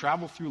 You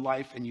travel through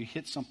life and you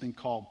hit something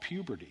called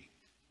puberty.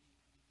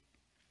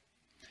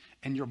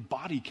 And your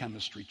body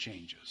chemistry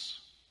changes.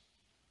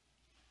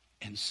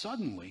 And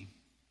suddenly,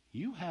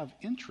 you have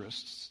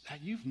interests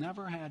that you've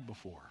never had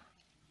before.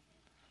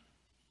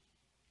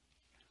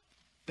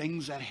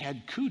 Things that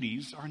had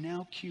cooties are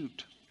now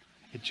cute.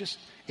 It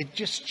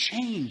just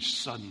changed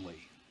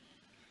suddenly.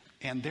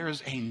 And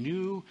there's a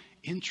new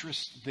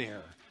interest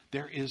there.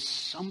 There is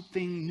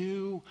something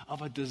new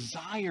of a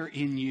desire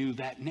in you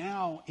that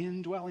now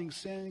indwelling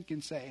sin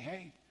can say,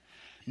 hey,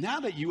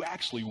 now that you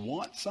actually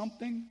want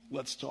something,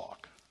 let's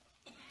talk.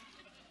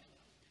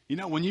 You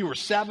know, when you were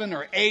 7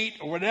 or 8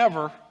 or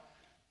whatever,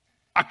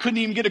 I couldn't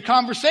even get a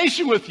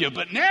conversation with you,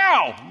 but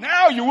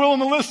now you're willing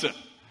to listen.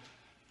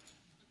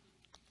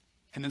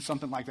 And then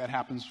something like that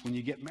happens when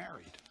you get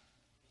married.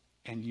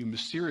 And you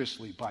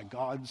mysteriously, by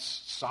God's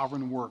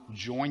sovereign work,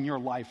 join your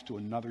life to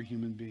another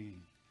human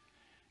being.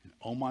 And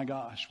oh my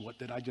gosh, what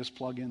did I just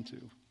plug into?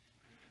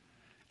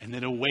 And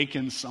it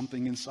awakens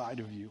something inside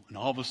of you. And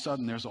all of a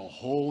sudden, there's a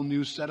whole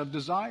new set of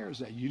desires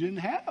that you didn't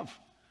have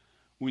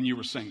when you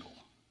were single.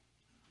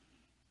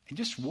 And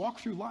just walk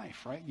through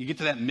life, right? You get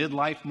to that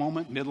midlife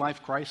moment,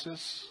 midlife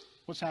crisis.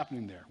 What's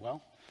happening there?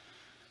 Well,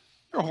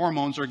 your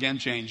hormones are again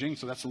changing,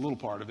 so that's a little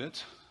part of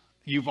it.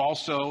 You've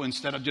also,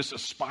 instead of just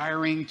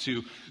aspiring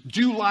to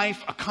do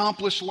life,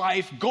 accomplish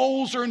life,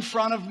 goals are in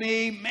front of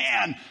me,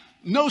 man,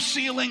 no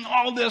ceiling,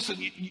 all this. And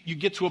you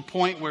get to a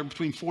point where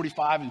between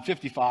 45 and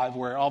 55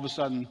 where all of a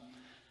sudden,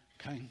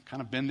 kind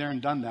of been there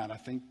and done that. I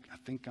think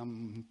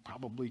I'm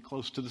probably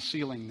close to the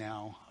ceiling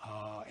now.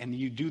 And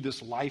you do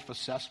this life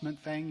assessment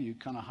thing. You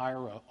kind of hire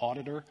an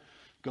auditor,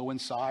 go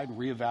inside,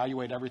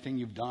 reevaluate everything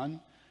you've done.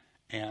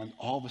 And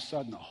all of a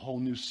sudden, a whole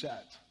new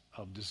set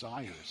of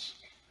desires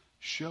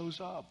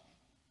shows up.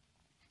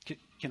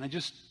 Can I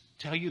just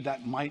tell you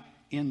that might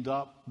end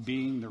up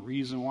being the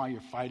reason why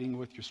you're fighting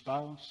with your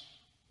spouse?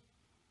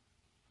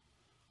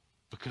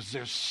 Because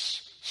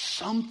there's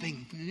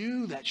something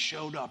new that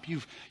showed up.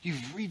 You've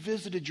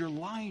revisited your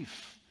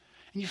life,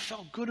 and you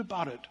felt good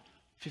about it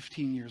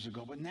 15 years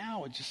ago, but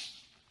now it just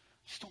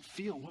don't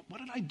feel. What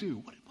did I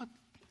do? What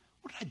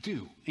did I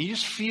do? And you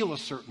just feel a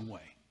certain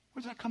way.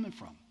 Where's that coming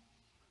from?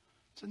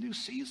 It's a new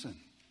season,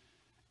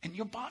 and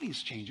your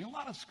body's changing.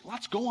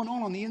 Lots going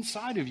on the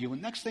inside of you,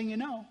 and next thing you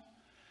know,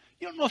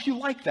 you don't know if you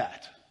like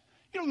that.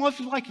 You don't know if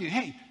you like it.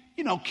 Hey,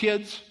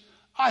 kids,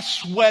 I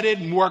sweated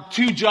and worked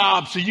 2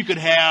 jobs so you could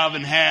have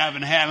and have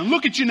and have. And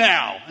look at you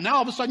now. And now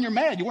all of a sudden you're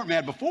mad. You weren't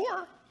mad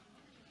before.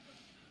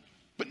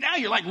 But now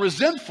you're like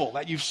resentful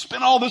that you've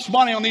spent all this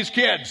money on these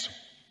kids.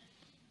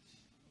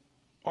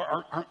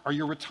 Or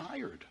you're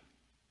retired.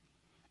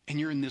 And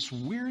you're in this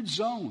weird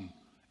zone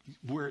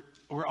where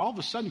all of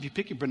a sudden, if you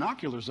pick your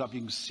binoculars up, you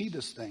can see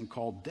this thing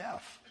called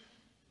death.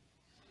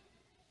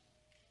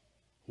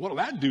 What'll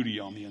that do to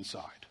you on the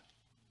inside?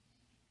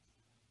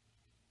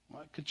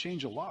 Well, it could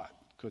change a lot,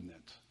 couldn't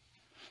it?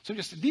 So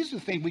these are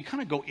the things, we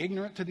kind of go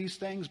ignorant to these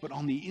things, but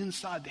on the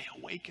inside, they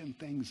awaken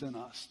things in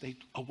us. They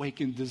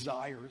awaken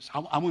desires.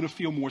 I want to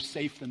feel more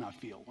safe than I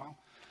feel. Well,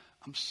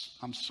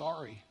 I'm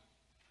sorry.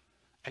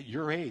 At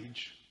your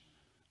age,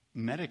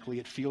 medically,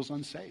 it feels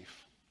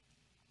unsafe.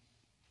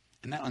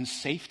 And that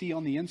unsafety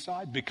on the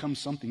inside becomes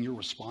something you're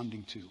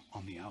responding to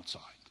on the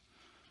outside.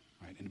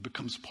 Right? And it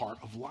becomes part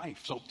of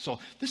life. So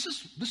this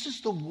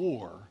is the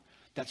war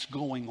that's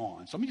going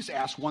on. So let me just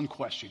ask one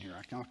question here.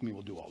 I can't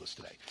we'll do all this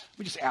today. Let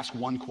me just ask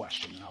one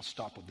question, and I'll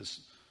stop with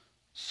this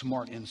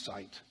smart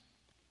insight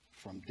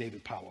from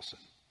David Powlison.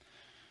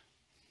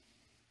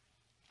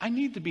 I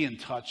need to be in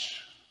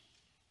touch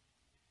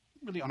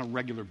really on a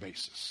regular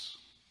basis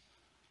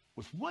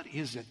with what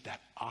is it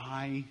that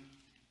I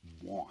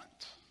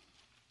want?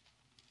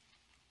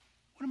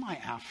 What am I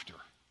after?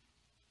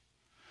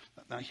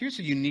 Now, here's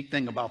the unique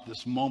thing about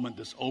this moment,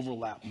 this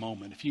overlap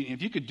moment. If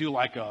you could do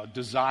like a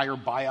desire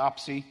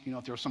biopsy,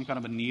 if there was some kind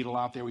of a needle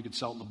out there, we could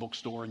sell it in the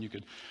bookstore, and you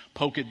could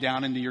poke it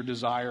down into your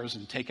desires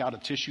and take out a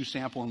tissue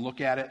sample and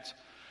look at it.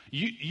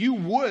 You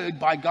would,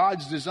 by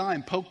God's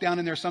design, poke down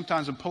in there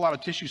sometimes and pull out a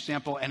tissue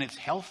sample, and it's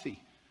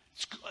healthy.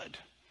 It's good.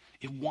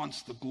 It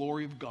wants the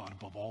glory of God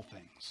above all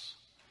things.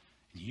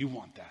 And you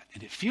want that,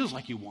 and it feels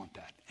like you want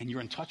that, and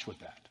you're in touch with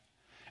that.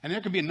 And there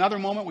could be another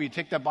moment where you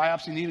take that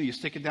biopsy needle, you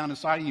stick it down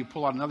inside, and you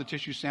pull out another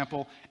tissue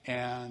sample,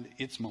 and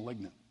it's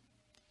malignant.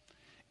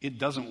 It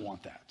doesn't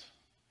want that.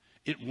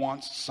 It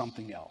wants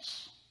something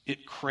else.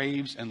 It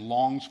craves and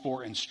longs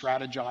for and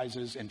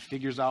strategizes and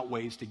figures out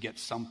ways to get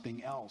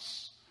something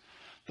else.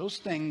 Those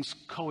things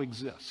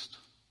coexist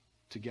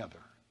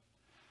together.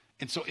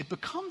 And so it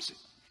becomes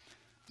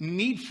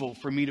needful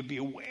for me to be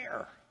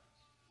aware.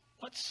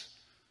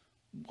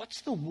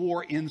 What's the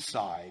war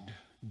inside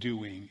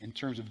doing in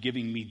terms of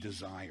giving me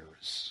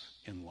desires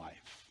in life?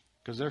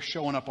 Because they're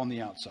showing up on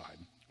the outside,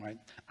 right?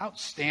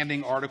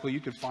 Outstanding article. You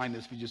can find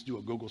this if you just do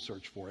a Google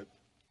search for it.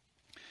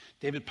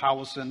 David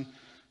Powlison,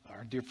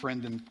 our dear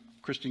friend in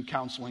Christian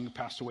counseling,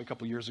 passed away a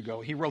couple years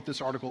ago. He wrote this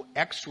article,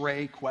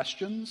 X-Ray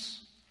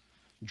Questions,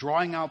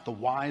 Drawing Out the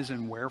Whys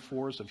and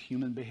Wherefores of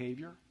Human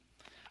Behavior.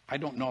 I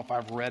don't know if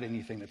I've read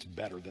anything that's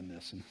better than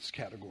this in this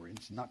category.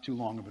 It's not too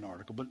long of an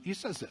article, but he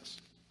says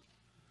this.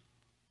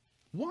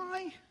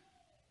 Why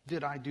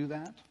did I do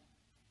that?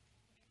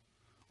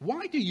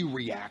 Why do you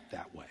react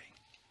that way?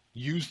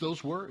 Use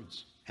those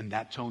words and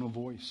that tone of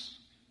voice.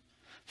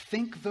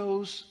 Think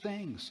those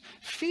things.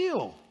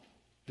 Feel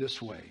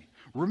this way.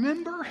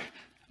 Remember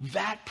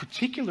that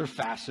particular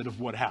facet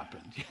of what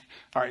happened.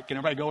 All right, can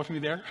everybody go with me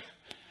there?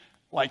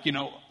 Like,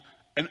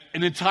 an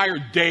entire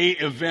day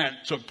event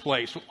took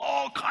place with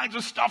all kinds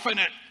of stuff in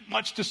it,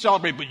 much to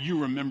celebrate, but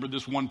you remember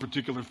this one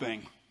particular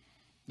thing,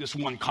 this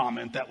one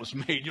comment that was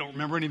made. You don't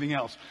remember anything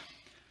else.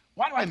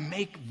 Why do I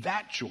make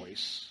that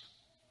choice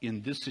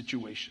in this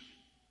situation?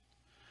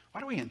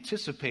 Why do we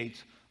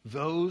anticipate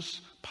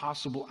those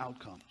possible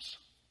outcomes?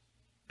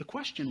 The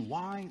question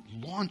why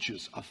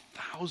launches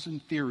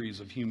 1,000 theories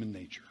of human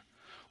nature.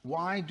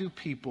 Why do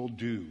people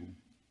do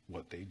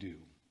what they do?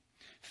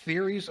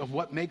 Theories of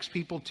what makes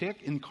people tick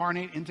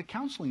incarnate into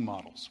counseling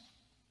models.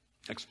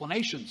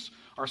 Explanations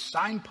are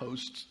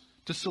signposts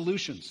to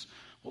solutions.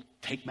 Well,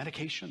 take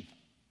medication.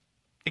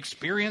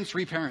 Experience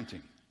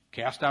reparenting.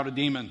 Cast out a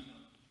demon.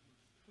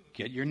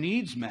 Get your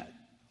needs met.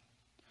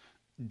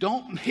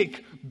 Don't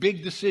make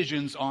big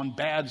decisions on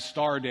bad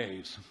star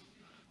days.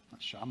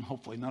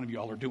 Hopefully none of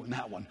y'all are doing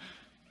that one.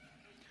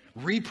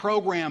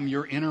 Reprogram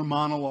your inner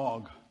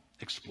monologue.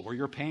 Explore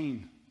your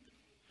pain.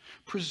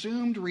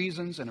 Presumed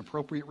reasons and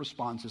appropriate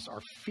responses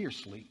are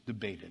fiercely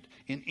debated.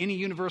 In any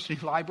university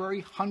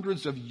library,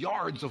 hundreds of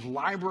yards of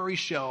library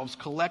shelves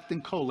collect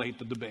and collate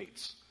the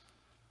debates.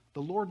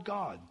 The Lord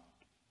God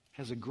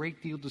has a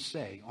great deal to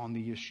say on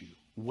the issue,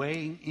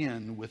 weighing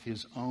in with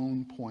his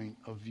own point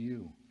of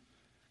view.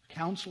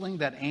 Counseling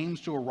that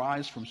aims to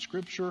arise from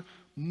Scripture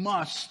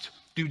must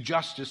do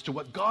justice to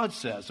what God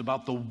says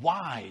about the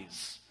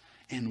whys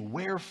and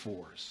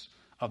wherefores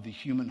of the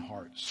human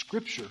heart.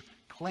 Scripture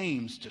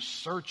claims to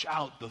search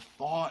out the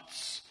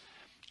thoughts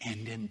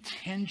and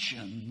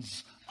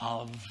intentions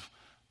of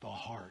the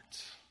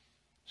heart.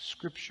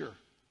 Scripture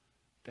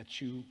that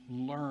you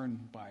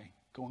learn by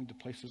going to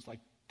places like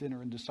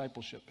dinner and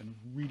discipleship and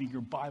reading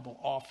your Bible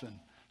often.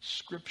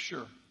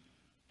 Scripture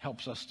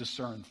helps us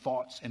discern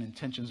thoughts and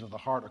intentions of the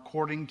heart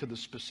according to the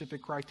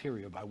specific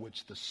criteria by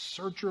which the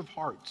searcher of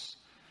hearts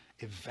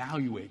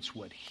evaluates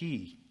what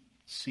he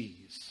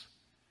sees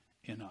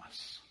in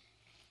us.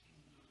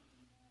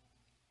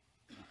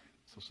 All right,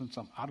 so since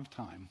I'm out of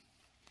time,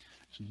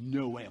 there's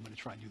no way I'm going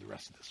to try and do the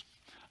rest of this.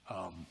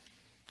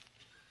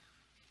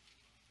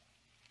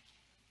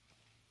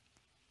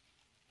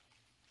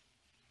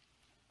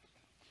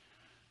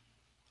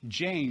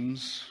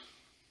 James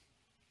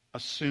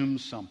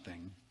assumes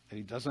something that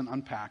he doesn't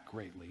unpack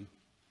greatly,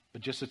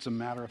 but just it's a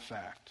matter of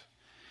fact.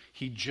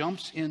 He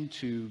jumps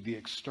into the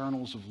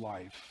externals of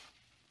life,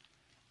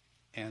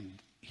 and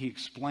he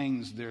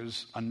explains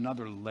there's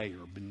another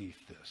layer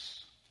beneath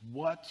this.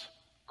 What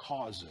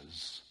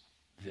causes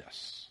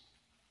this?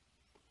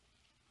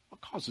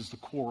 What causes the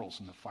quarrels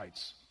and the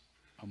fights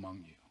among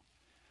you?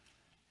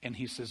 And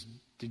he says,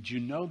 did you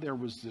know there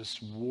was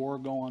this war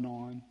going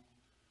on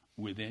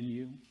within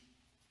you?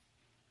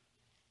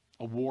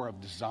 A war of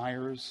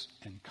desires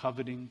and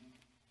coveting,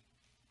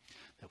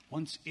 that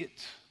once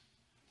it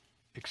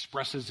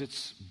expresses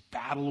its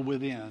battle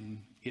within,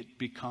 it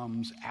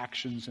becomes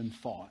actions and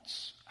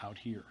thoughts out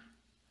here.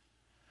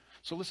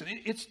 So listen,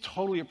 it's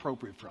totally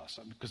appropriate for us,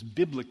 because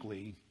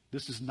biblically,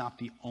 this is not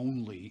the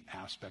only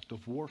aspect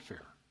of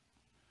warfare.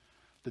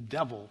 The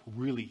devil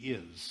really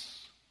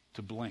is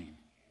to blame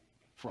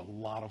for a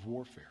lot of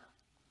warfare.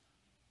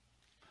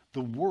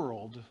 The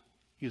world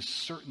is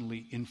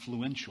certainly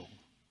influential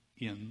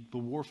in the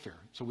warfare.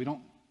 So we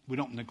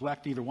don't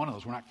neglect either one of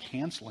those. We're not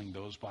canceling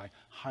those by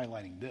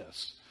highlighting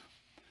this.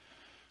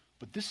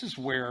 But this is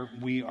where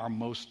we are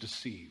most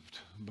deceived,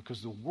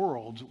 because the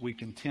world we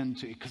can tend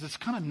to, because it's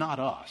kind of not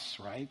us,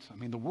 right? I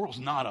mean, the world's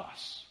not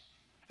us,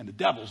 and the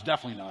devil's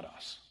definitely not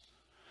us.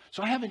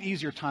 So I have an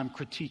easier time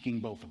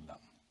critiquing both of them.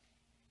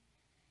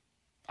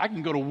 I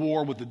can go to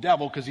war with the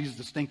devil because he's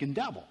the stinking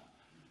devil.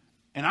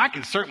 And I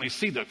can certainly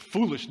see the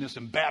foolishness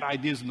and bad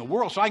ideas in the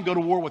world, so I can go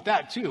to war with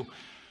that too.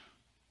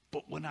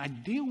 But when I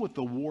deal with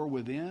the war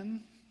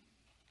within,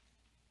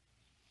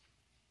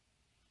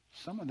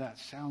 some of that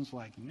sounds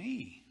like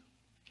me.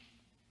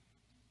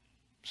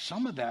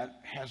 Some of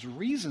that has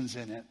reasons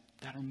in it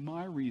that are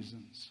my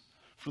reasons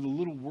for the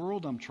little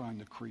world I'm trying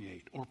to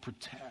create or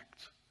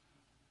protect.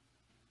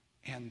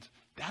 And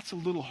that's a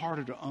little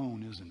harder to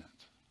own, isn't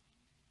it?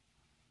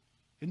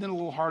 Isn't it a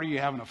little harder you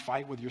having a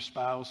fight with your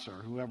spouse or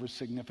whoever's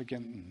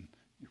significant and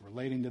you're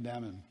relating to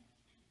them, and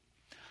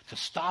to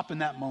stop in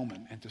that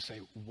moment and to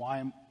say, what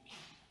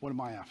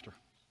am I after?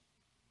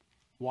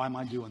 Why am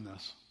I doing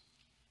this?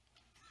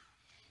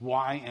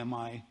 Why am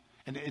I?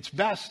 And it's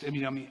best,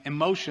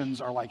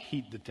 emotions are like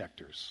heat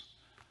detectors.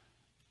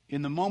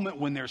 In the moment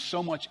when there's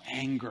so much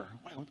anger,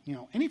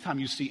 anytime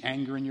you see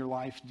anger in your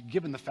life,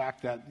 given the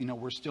fact that,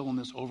 we're still in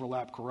this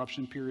overlap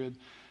corruption period,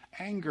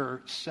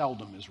 anger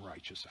seldom is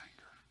righteous anger.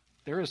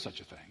 There is such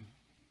a thing.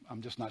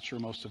 I'm just not sure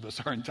most of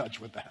us are in touch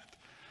with that.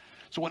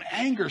 So when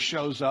anger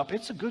shows up,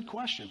 it's a good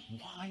question.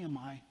 Why am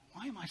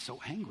I so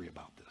angry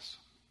about this?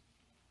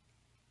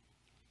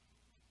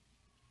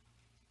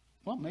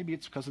 Well, maybe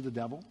it's because of the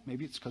devil.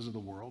 Maybe it's because of the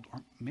world. Or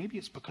maybe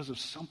it's because of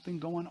something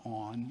going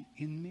on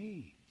in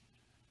me.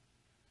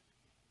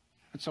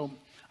 And so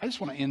I just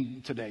want to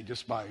end today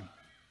just by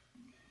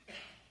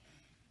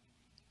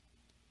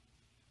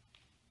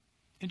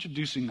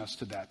introducing us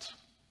to that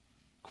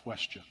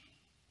question.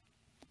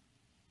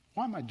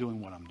 Why am I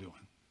doing what I'm doing?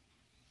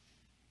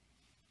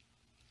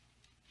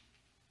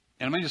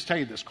 And let me just tell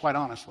you this quite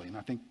honestly, and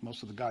I think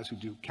most of the guys who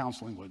do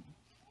counseling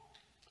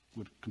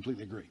would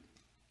completely agree.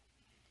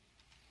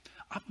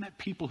 I've met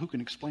people who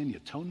can explain the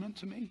atonement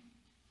to me,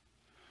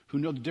 who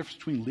know the difference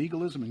between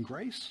legalism and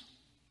grace,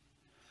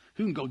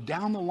 who can go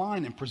down the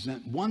line and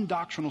present one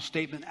doctrinal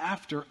statement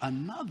after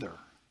another.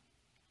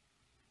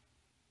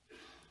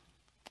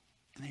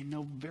 And they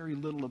know very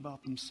little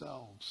about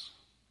themselves.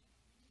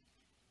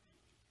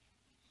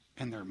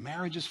 And their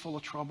marriage is full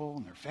of trouble,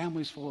 and their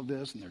family's full of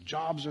this, and their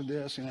jobs are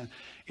this, and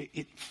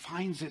it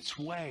finds its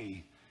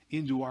way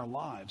into our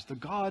lives. The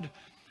God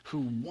who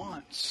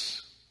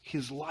wants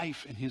his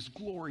life and his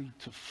glory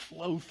to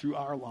flow through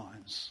our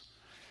lives.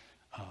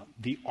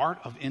 The art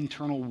of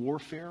internal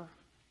warfare,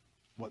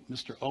 what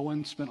Mr.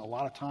 Owen spent a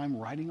lot of time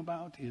writing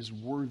about, is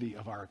worthy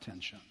of our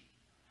attention.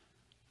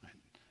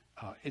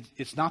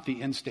 It's not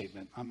the end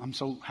statement. I'm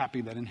so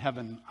happy that in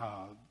heaven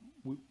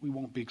we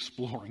won't be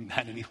exploring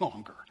that any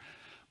longer.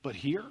 But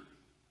here,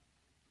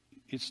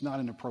 it's not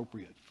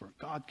inappropriate for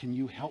God, can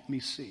you help me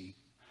see?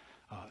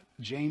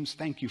 James,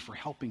 thank you for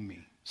helping me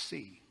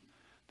see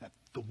that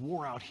the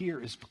war out here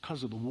is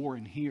because of the war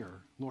in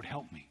here. Lord,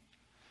 help me.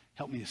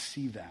 Help me to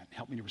see that.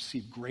 Help me to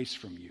receive grace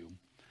from you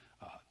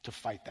to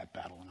fight that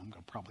battle. And I'm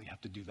going to probably have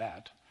to do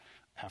that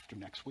after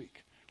next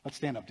week. Let's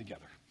stand up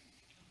together.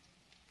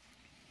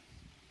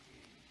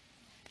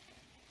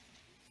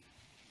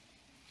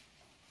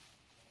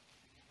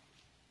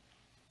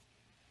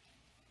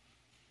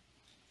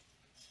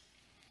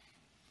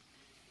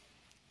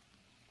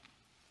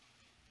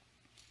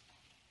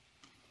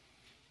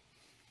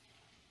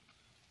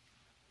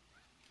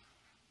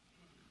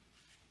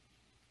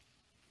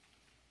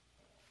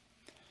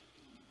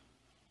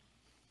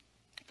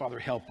 Father,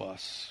 help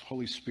us.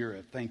 Holy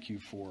Spirit, thank you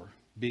for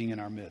being in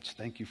our midst.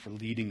 Thank you for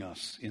leading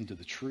us into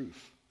the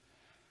truth.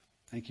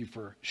 Thank you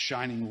for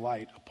shining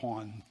light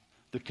upon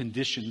the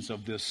conditions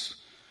of this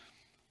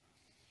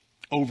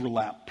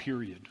overlap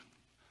period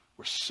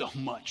where so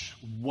much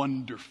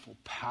wonderful,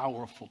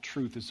 powerful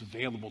truth is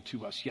available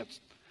to us, yet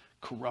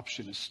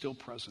corruption is still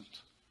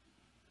present.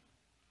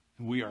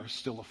 And we are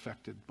still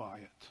affected by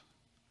it.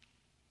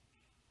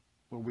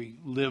 Where we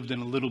lived in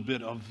a little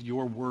bit of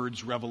your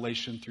words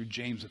revelation through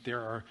James, that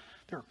there are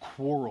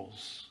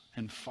quarrels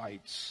and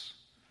fights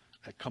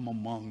that come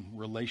among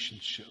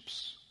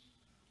relationships.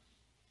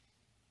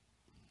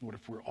 What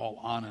if we're all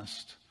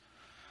honest?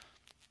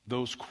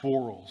 Those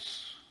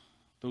quarrels,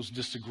 those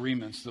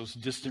disagreements, those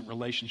distant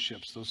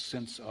relationships, those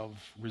sense of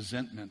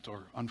resentment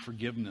or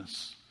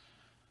unforgiveness,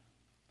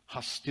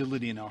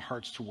 hostility in our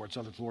hearts towards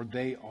others, Lord,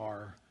 they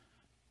are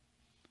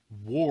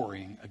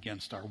warring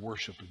against our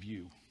worship of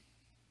you.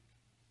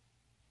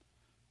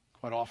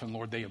 Quite often,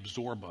 Lord, they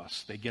absorb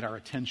us. They get our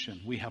attention.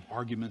 We have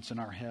arguments in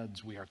our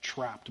heads. We are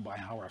trapped by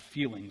how our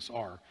feelings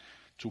are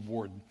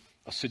toward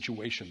a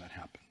situation that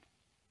happened.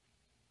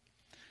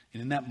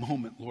 And in that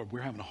moment, Lord,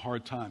 we're having a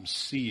hard time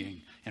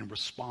seeing and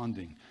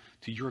responding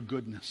to your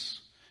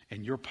goodness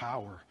and your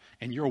power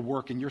and your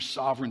work and your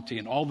sovereignty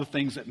and all the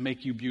things that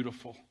make you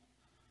beautiful.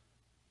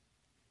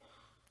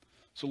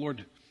 So,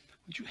 Lord,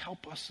 would you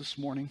help us this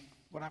morning?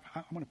 I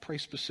want to pray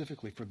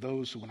specifically for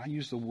those who, when I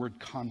use the word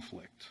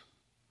conflict,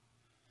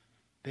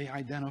 they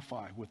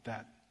identify with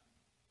that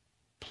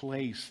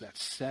place, that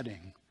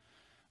setting.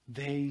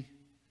 They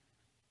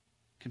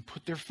can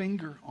put their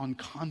finger on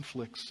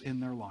conflicts in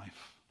their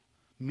life.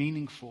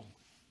 Meaningful,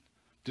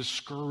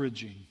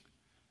 discouraging,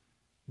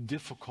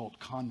 difficult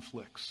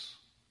conflicts.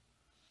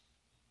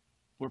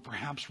 Where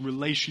perhaps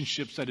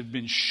relationships that have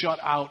been shut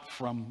out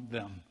from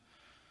them.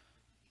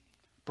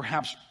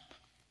 Perhaps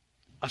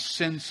a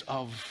sense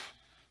of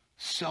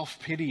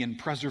self-pity and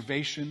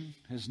preservation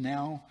has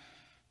now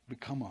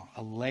become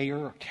a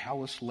layer, a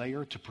callous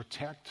layer to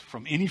protect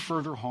from any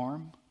further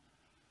harm.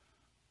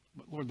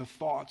 But Lord, the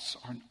thoughts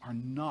are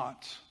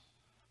not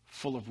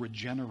full of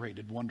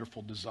regenerated,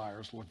 wonderful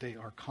desires. Lord, they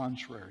are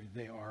contrary.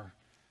 They are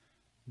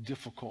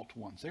difficult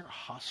ones. They are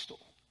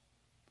hostile.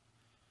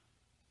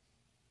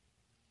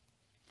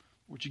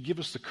 Would you give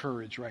us the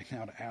courage right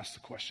now to ask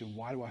the question,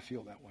 why do I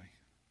feel that way?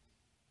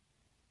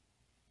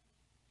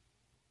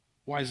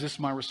 Why is this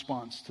my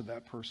response to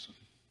that person?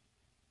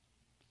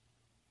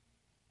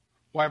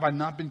 Why have I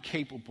not been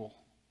capable?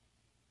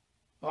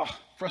 Oh,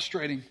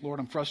 frustrating. Lord,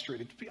 I'm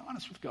frustrated. To be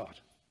honest with God,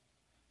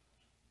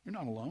 you're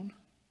not alone.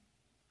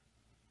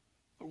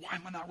 But why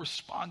am I not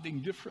responding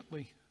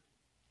differently?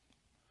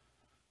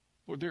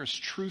 Lord, there is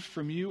truth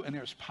from you and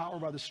there's power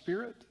by the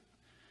Spirit.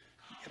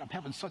 Yet I'm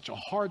having such a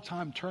hard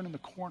time turning the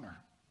corner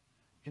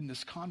in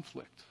this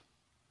conflict.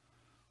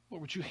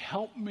 Lord, would you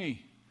help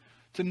me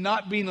to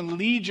not be in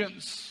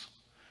allegiance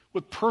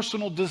with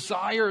personal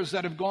desires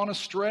that have gone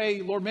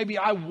astray. Lord, maybe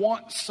I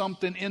want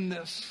something in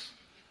this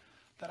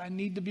that I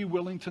need to be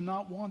willing to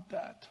not want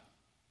that.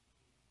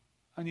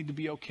 I need to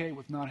be okay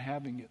with not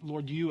having it.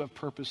 Lord, you have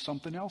purposed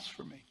something else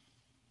for me.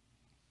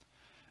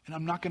 And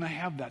I'm not going to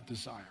have that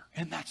desire.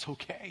 And that's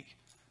okay,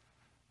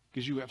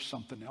 because you have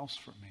something else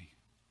for me.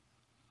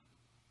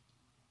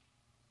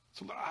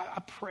 So Lord, I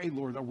pray,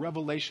 Lord, a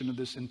revelation of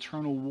this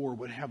internal war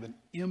would have an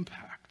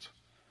impact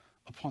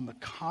upon the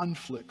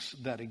conflicts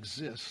that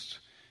exist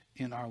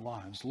in our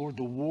lives. Lord,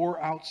 the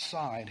war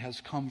outside has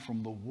come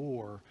from the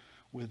war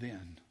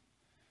within.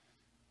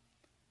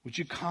 Would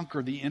you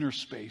conquer the inner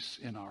space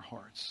in our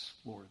hearts,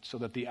 Lord, so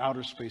that the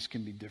outer space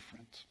can be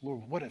different?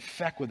 Lord, what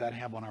effect would that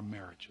have on our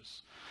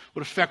marriages?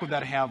 What effect would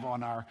that have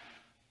on our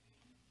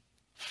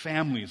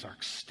families, our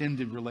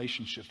extended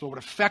relationships? What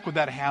effect would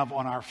that have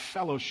on our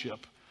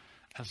fellowship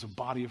as a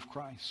body of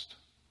Christ?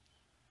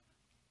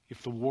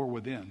 If the war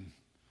within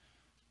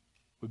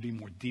would be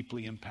more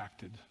deeply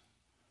impacted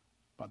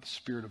by the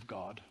Spirit of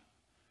God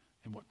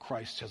and what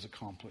Christ has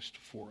accomplished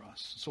for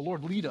us. So,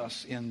 Lord, lead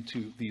us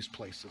into these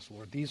places,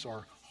 Lord. These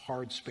are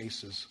hard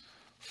spaces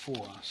for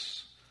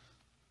us.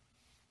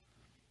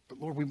 But,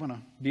 Lord, we want to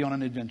be on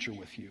an adventure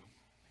with you.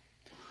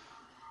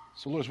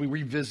 So, Lord, as we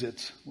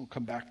revisit, we'll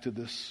come back to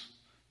this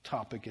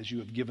topic as you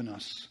have given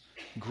us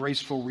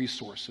graceful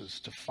resources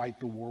to fight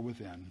the war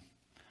within.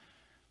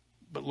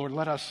 But, Lord,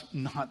 let us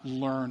not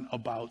learn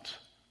about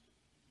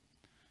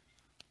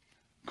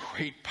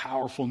great,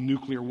 powerful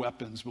nuclear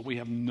weapons, but we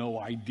have no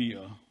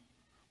idea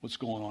what's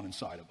going on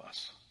inside of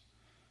us.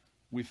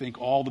 We think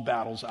all the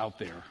battles out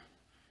there,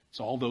 it's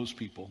all those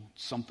people,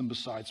 something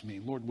besides me.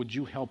 Lord, would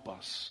you help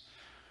us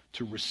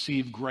to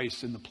receive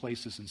grace in the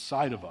places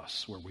inside of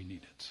us where we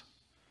need it?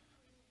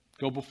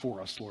 Go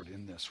before us, Lord,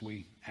 in this,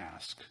 we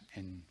ask,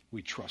 and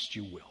we trust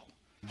you will.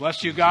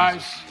 Bless you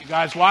guys. You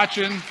guys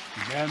watching.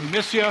 We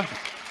miss you.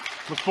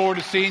 Look forward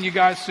to seeing you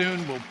guys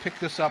soon. We'll pick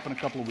this up in a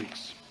couple of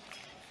weeks.